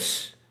He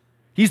is.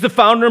 He's the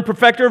founder and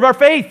perfecter of our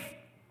faith.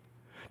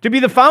 To be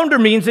the founder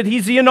means that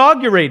He's the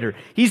inaugurator.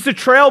 He's the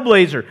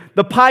trailblazer,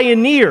 the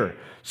pioneer,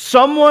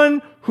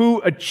 someone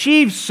who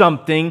achieves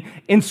something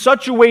in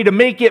such a way to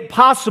make it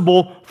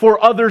possible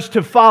for others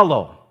to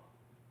follow.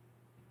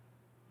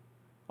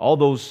 All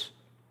those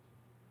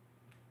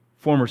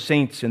former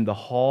saints in the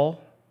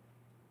hall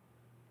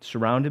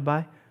surrounded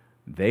by,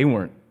 they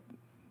weren't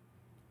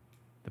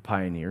the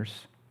pioneers.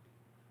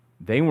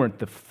 They weren't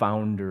the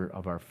founder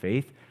of our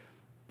faith.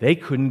 They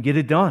couldn't get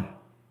it done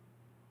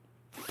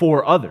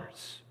for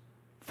others,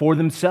 for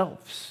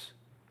themselves.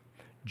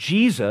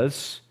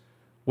 Jesus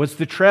was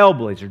the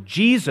trailblazer.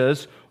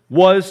 Jesus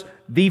was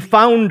the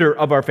founder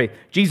of our faith.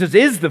 Jesus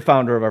is the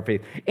founder of our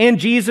faith. And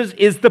Jesus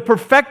is the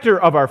perfecter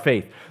of our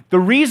faith. The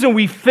reason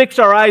we fix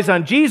our eyes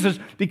on Jesus,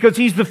 because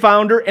He's the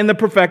founder and the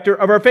perfecter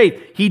of our faith.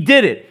 He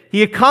did it.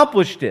 He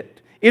accomplished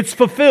it. It's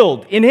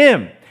fulfilled in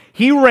Him.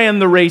 He ran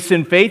the race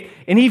in faith,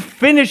 and He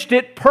finished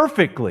it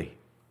perfectly.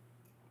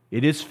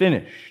 It is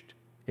finished.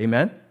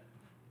 Amen?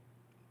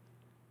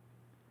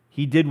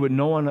 He did what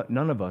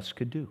none of us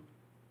could do.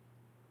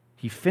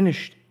 He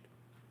finished it.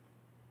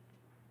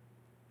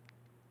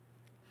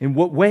 In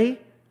what way?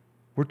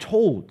 We're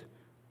told.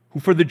 Who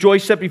for the joy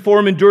set before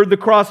Him endured the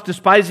cross,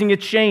 despising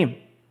its shame,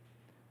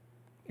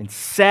 and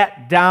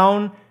sat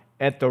down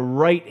at the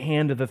right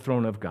hand of the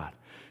throne of God.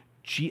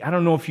 Gee, I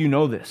don't know if you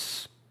know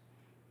this.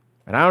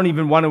 And I don't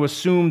even want to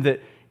assume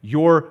that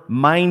your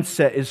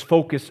mindset is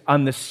focused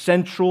on the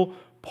central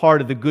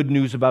part of the good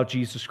news about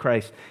Jesus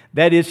Christ.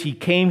 That is, He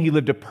came, He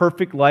lived a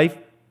perfect life,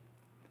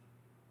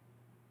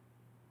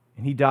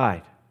 and He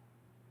died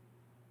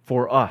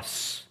for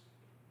us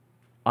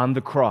on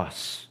the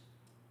cross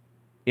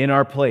in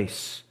our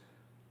place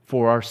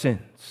for our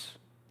sins.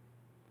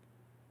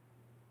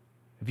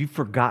 Have you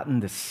forgotten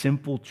the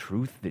simple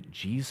truth that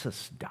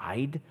Jesus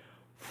died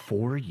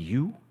for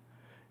you?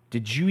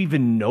 Did you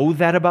even know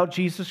that about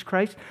Jesus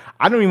Christ?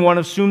 I don't even want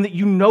to assume that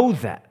you know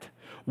that.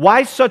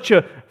 Why such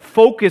a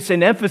focus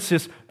and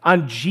emphasis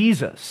on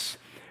Jesus?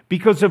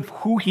 Because of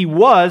who He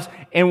was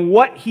and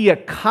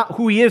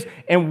who He is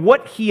and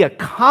what He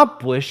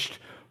accomplished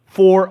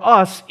for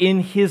us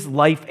in His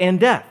life and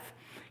death.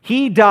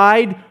 He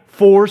died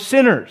for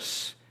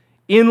sinners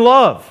in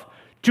love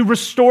to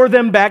restore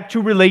them back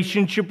to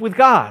relationship with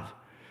God,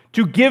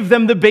 to give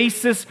them the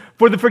basis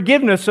for the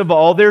forgiveness of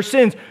all their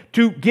sins,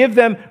 to give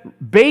them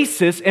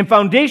basis and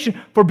foundation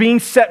for being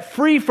set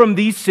free from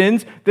these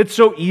sins that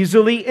so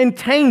easily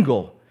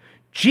entangle.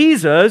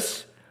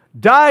 Jesus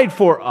died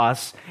for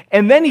us,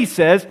 and then He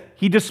says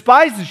He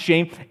despised the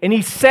shame, and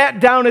He sat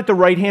down at the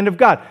right hand of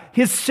God.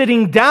 His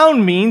sitting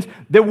down means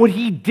that what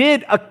He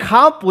did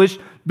accomplished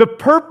the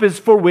purpose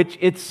for which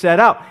it set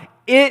out.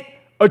 It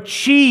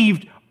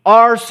achieved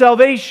our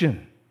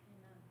salvation.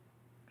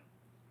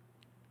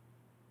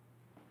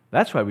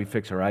 That's why we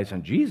fix our eyes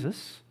on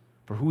Jesus,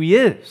 for who He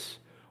is,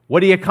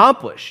 what He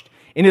accomplished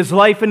in His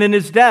life and in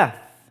His death.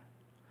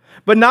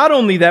 But not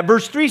only that,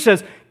 verse 3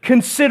 says,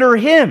 consider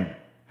Him.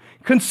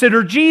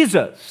 Consider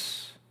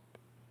Jesus.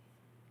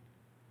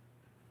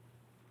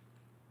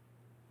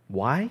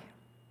 Why?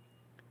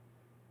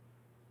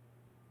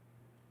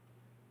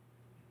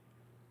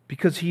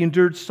 Because He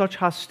endured such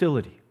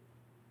hostility.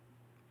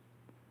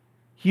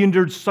 He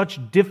endured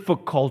such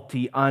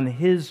difficulty on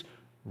his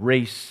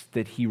race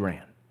that he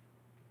ran.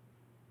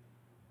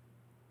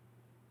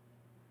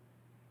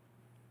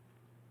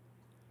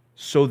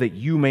 So that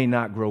you may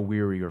not grow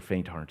weary or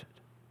faint-hearted.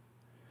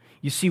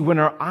 You see, when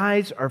our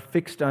eyes are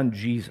fixed on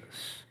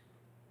Jesus,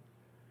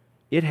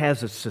 it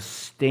has a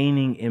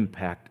sustaining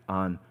impact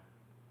on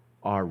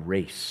our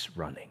race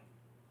running.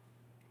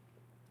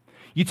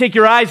 You take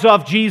your eyes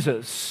off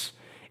Jesus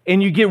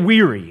and you get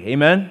weary,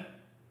 amen?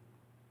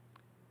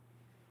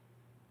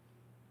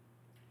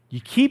 You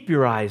keep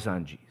your eyes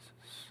on Jesus.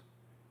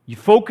 You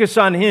focus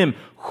on Him,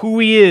 who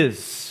He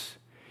is.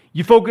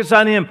 You focus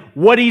on Him,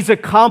 what He's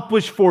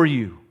accomplished for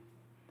you.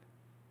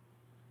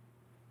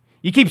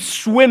 You keep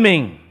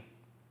swimming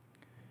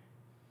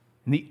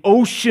in the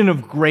ocean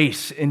of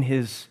grace in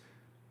His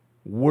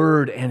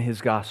Word and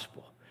His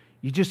gospel.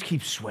 You just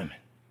keep swimming.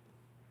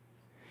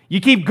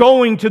 You keep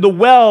going to the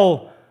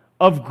well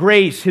of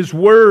grace, His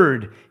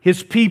Word,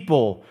 His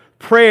people,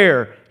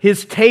 prayer,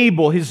 His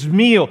table, His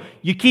meal.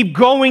 You keep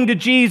going to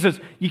Jesus.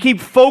 You keep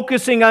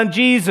focusing on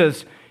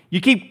Jesus.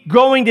 You keep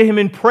going to Him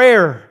in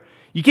prayer.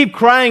 You keep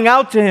crying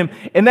out to Him,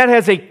 and that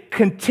has a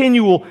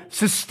continual,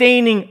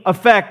 sustaining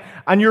effect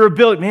on your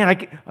ability.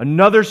 Man,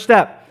 another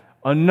step,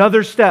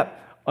 another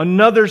step,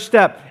 another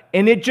step.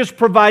 And it just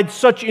provides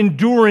such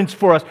endurance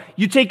for us.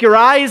 You take your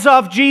eyes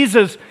off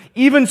Jesus,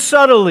 even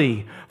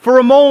subtly, for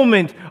a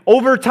moment,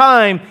 over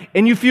time,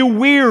 and you feel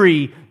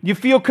weary, you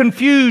feel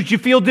confused, you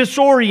feel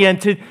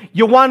disoriented,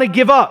 you want to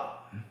give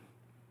up.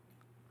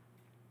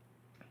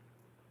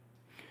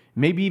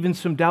 Maybe even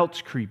some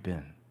doubts creep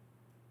in.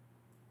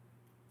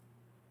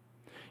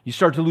 You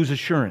start to lose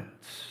assurance.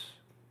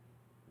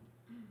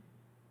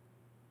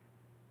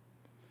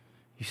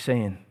 He's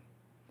saying,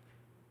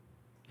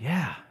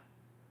 yeah,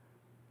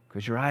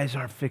 because your eyes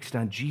aren't fixed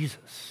on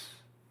Jesus.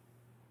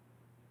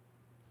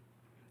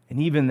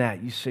 And even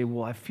that, you say,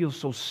 well, I feel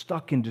so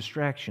stuck in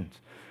distractions.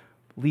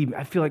 Believe me,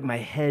 I feel like my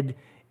head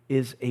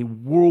is a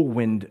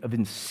whirlwind of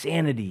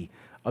insanity,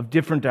 of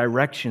different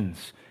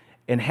directions.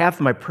 And half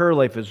my prayer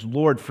life is,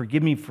 Lord,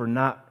 forgive me for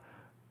not,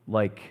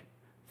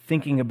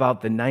 thinking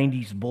about the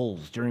 90s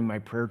Bulls during my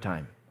prayer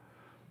time.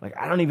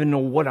 I don't even know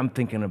what I'm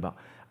thinking about.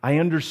 I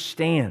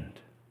understand.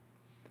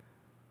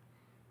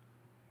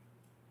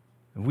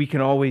 And we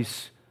can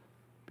always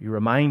be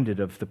reminded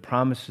of the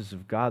promises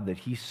of God that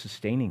He's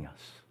sustaining us.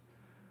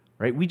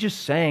 Right? We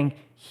just sang,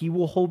 He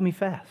will hold me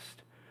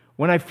fast.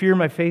 When I fear,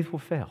 my faith will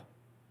fail.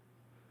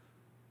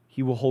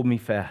 He will hold me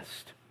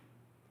fast.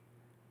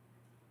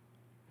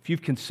 If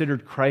you've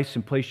considered Christ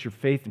and placed your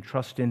faith and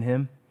trust in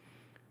Him,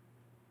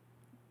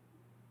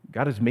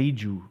 God has made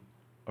you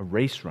a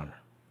race runner.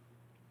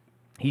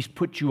 He's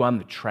put you on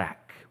the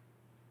track.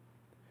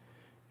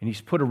 And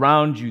He's put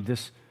around you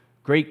this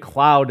great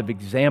cloud of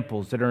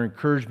examples that are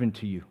encouragement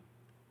to you.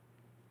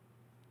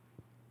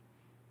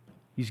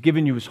 He's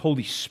given you His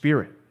Holy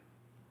Spirit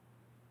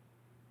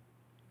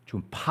to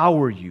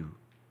empower you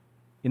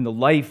in the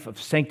life of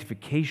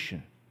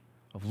sanctification,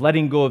 of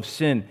letting go of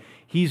sin.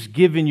 He's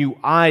given you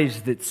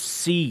eyes that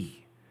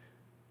see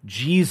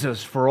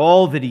Jesus for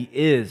all that He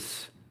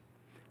is.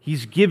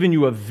 He's given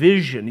you a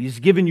vision. He's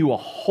given you a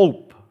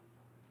hope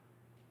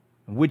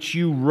in which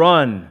you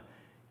run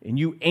and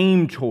you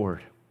aim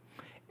toward.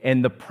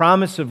 And the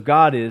promise of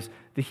God is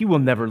that He will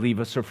never leave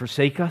us or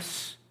forsake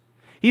us.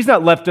 He's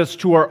not left us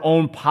to our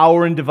own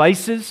power and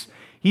devices.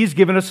 He's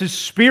given us His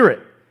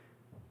Spirit.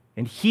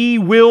 And He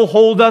will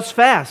hold us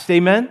fast.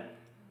 Amen?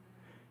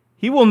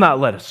 He will not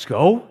let us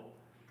go.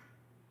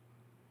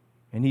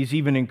 And He's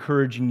even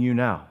encouraging you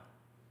now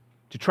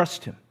to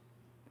trust Him,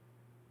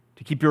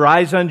 to keep your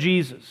eyes on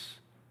Jesus,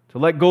 to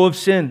let go of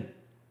sin,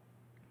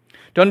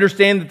 to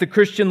understand that the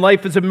Christian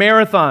life is a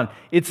marathon.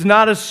 It's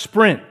not a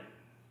sprint.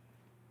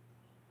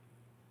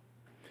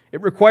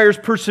 It requires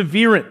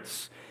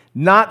perseverance,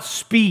 not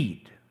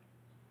speed.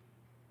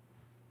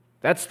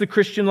 That's the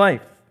Christian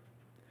life.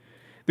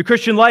 The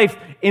Christian life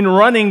in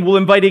running will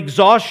invite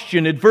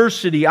exhaustion,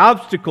 adversity,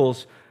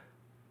 obstacles,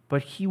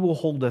 but He will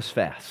hold us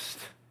fast.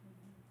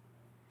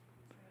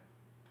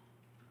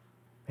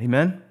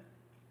 Amen?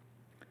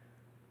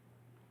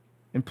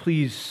 And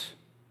please,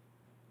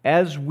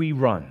 as we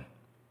run,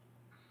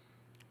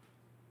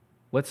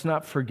 let's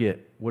not forget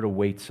what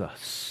awaits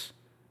us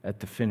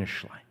at the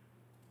finish line.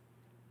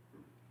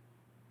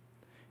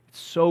 It's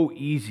so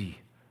easy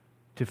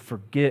to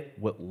forget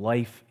what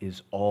life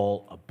is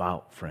all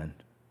about, friend.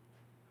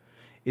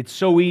 It's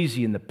so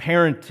easy in the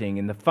parenting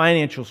and the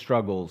financial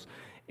struggles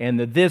and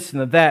the this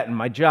and the that and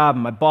my job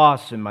and my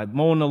boss and my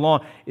mowing the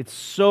lawn. It's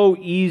so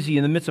easy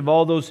in the midst of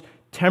all those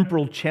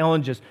temporal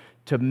challenges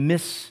to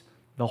miss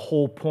the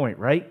whole point,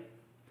 right?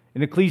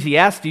 In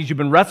Ecclesiastes, you've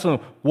been wrestling.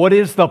 What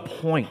is the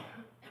point?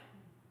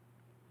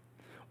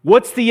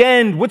 What's the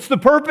end? What's the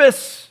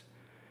purpose?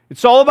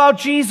 It's all about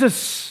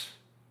Jesus.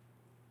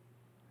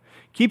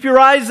 Keep your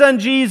eyes on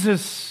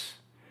Jesus.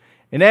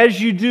 And as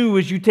you do,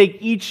 as you take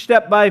each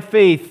step by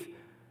faith,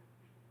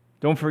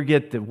 don't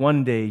forget that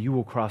one day you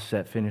will cross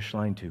that finish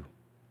line too.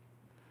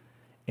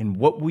 And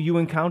what will you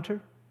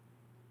encounter?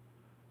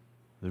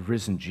 The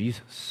risen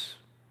Jesus.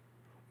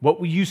 What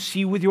will you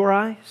see with your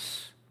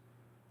eyes?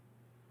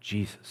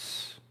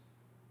 Jesus.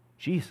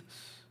 Jesus.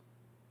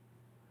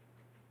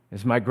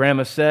 As my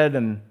grandma said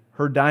in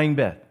her dying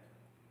bed,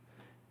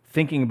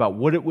 thinking about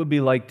what it would be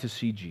like to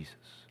see Jesus,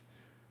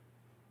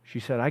 she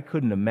said, I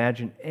couldn't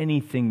imagine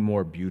anything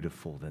more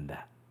beautiful than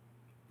that.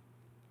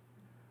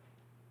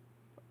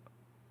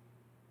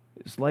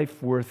 Is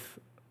life worth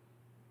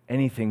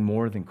anything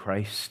more than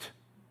Christ?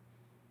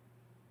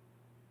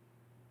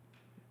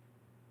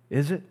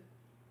 Is it?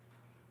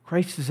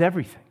 Christ is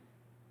everything.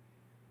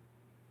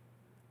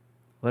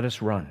 Let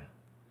us run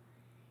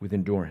with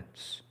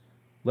endurance.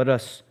 Let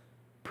us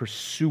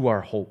pursue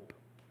our hope.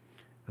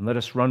 And let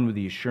us run with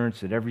the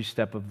assurance at every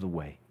step of the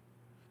way,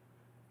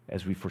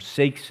 as we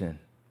forsake sin,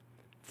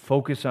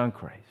 focus on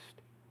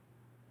Christ,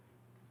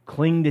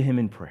 cling to Him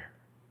in prayer.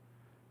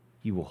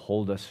 He will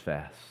hold us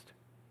fast.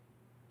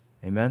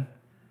 Amen?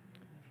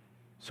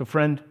 So,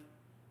 friend,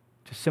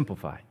 to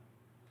simplify,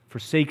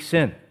 forsake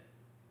sin.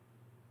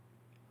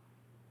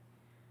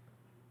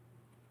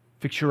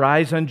 Fix your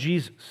eyes on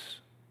Jesus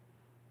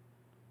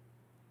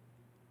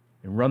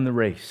and run the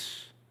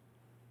race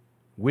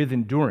with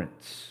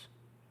endurance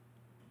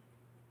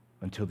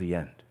until the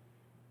end.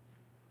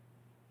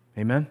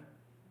 Amen?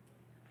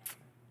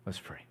 Let's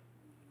pray.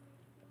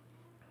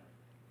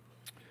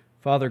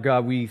 Father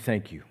God, we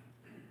thank you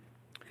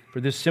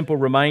for this simple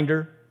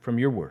reminder from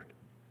your word.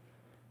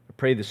 I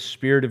pray the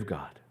Spirit of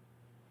God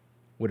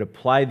would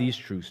apply these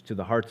truths to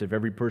the hearts of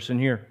every person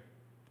here.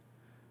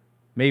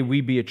 May we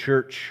be a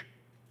church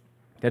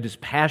that is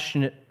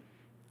passionate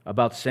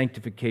about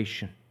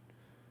sanctification,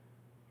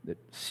 that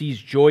sees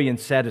joy and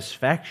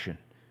satisfaction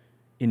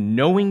in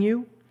knowing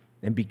you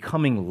and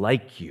becoming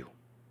like you.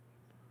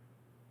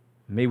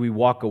 May we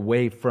walk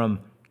away from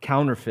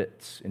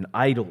counterfeits and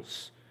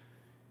idols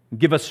and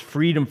give us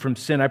freedom from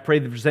sin. I pray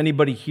that if there's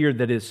anybody here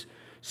that is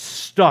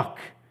stuck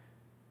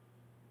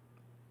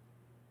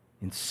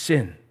in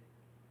sin,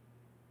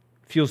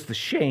 feels the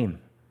shame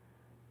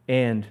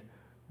and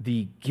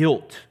the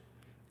guilt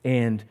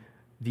and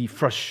the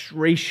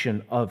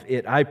frustration of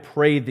it, I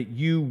pray that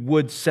you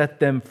would set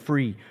them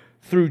free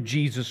through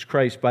Jesus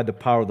Christ by the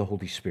power of the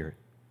Holy Spirit.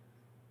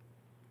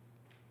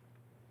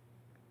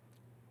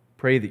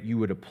 Pray that you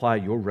would apply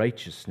your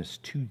righteousness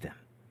to them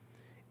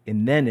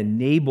and then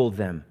enable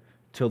them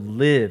to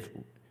live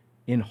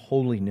in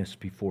holiness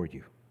before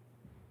you.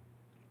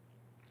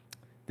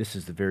 This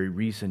is the very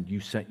reason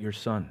you sent your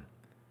Son,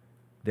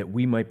 that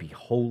we might be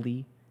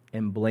holy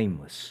and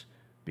blameless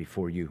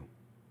before you.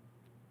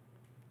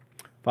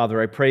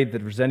 Father, I pray that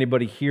if there's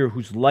anybody here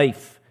whose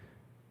life,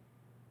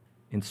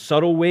 in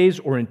subtle ways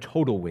or in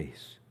total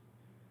ways,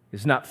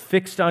 is not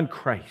fixed on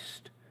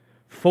Christ,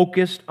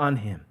 focused on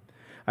Him,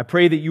 I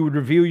pray that you would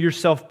reveal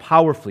yourself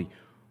powerfully,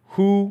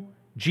 who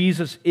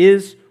Jesus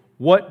is,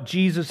 what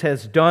Jesus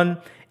has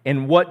done,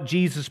 and what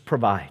Jesus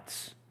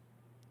provides.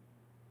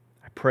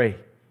 I pray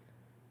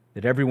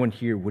that everyone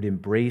here would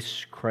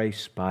embrace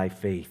Christ by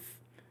faith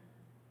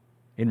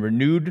in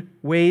renewed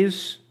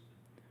ways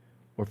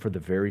or for the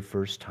very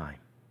first time.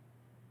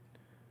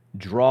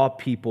 Draw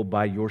people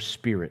by your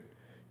Spirit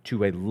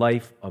to a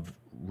life of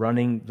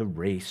running the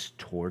race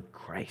toward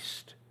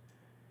Christ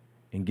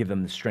and give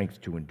them the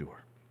strength to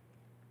endure.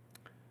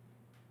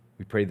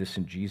 We pray this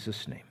in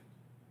Jesus' name.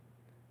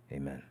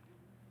 Amen.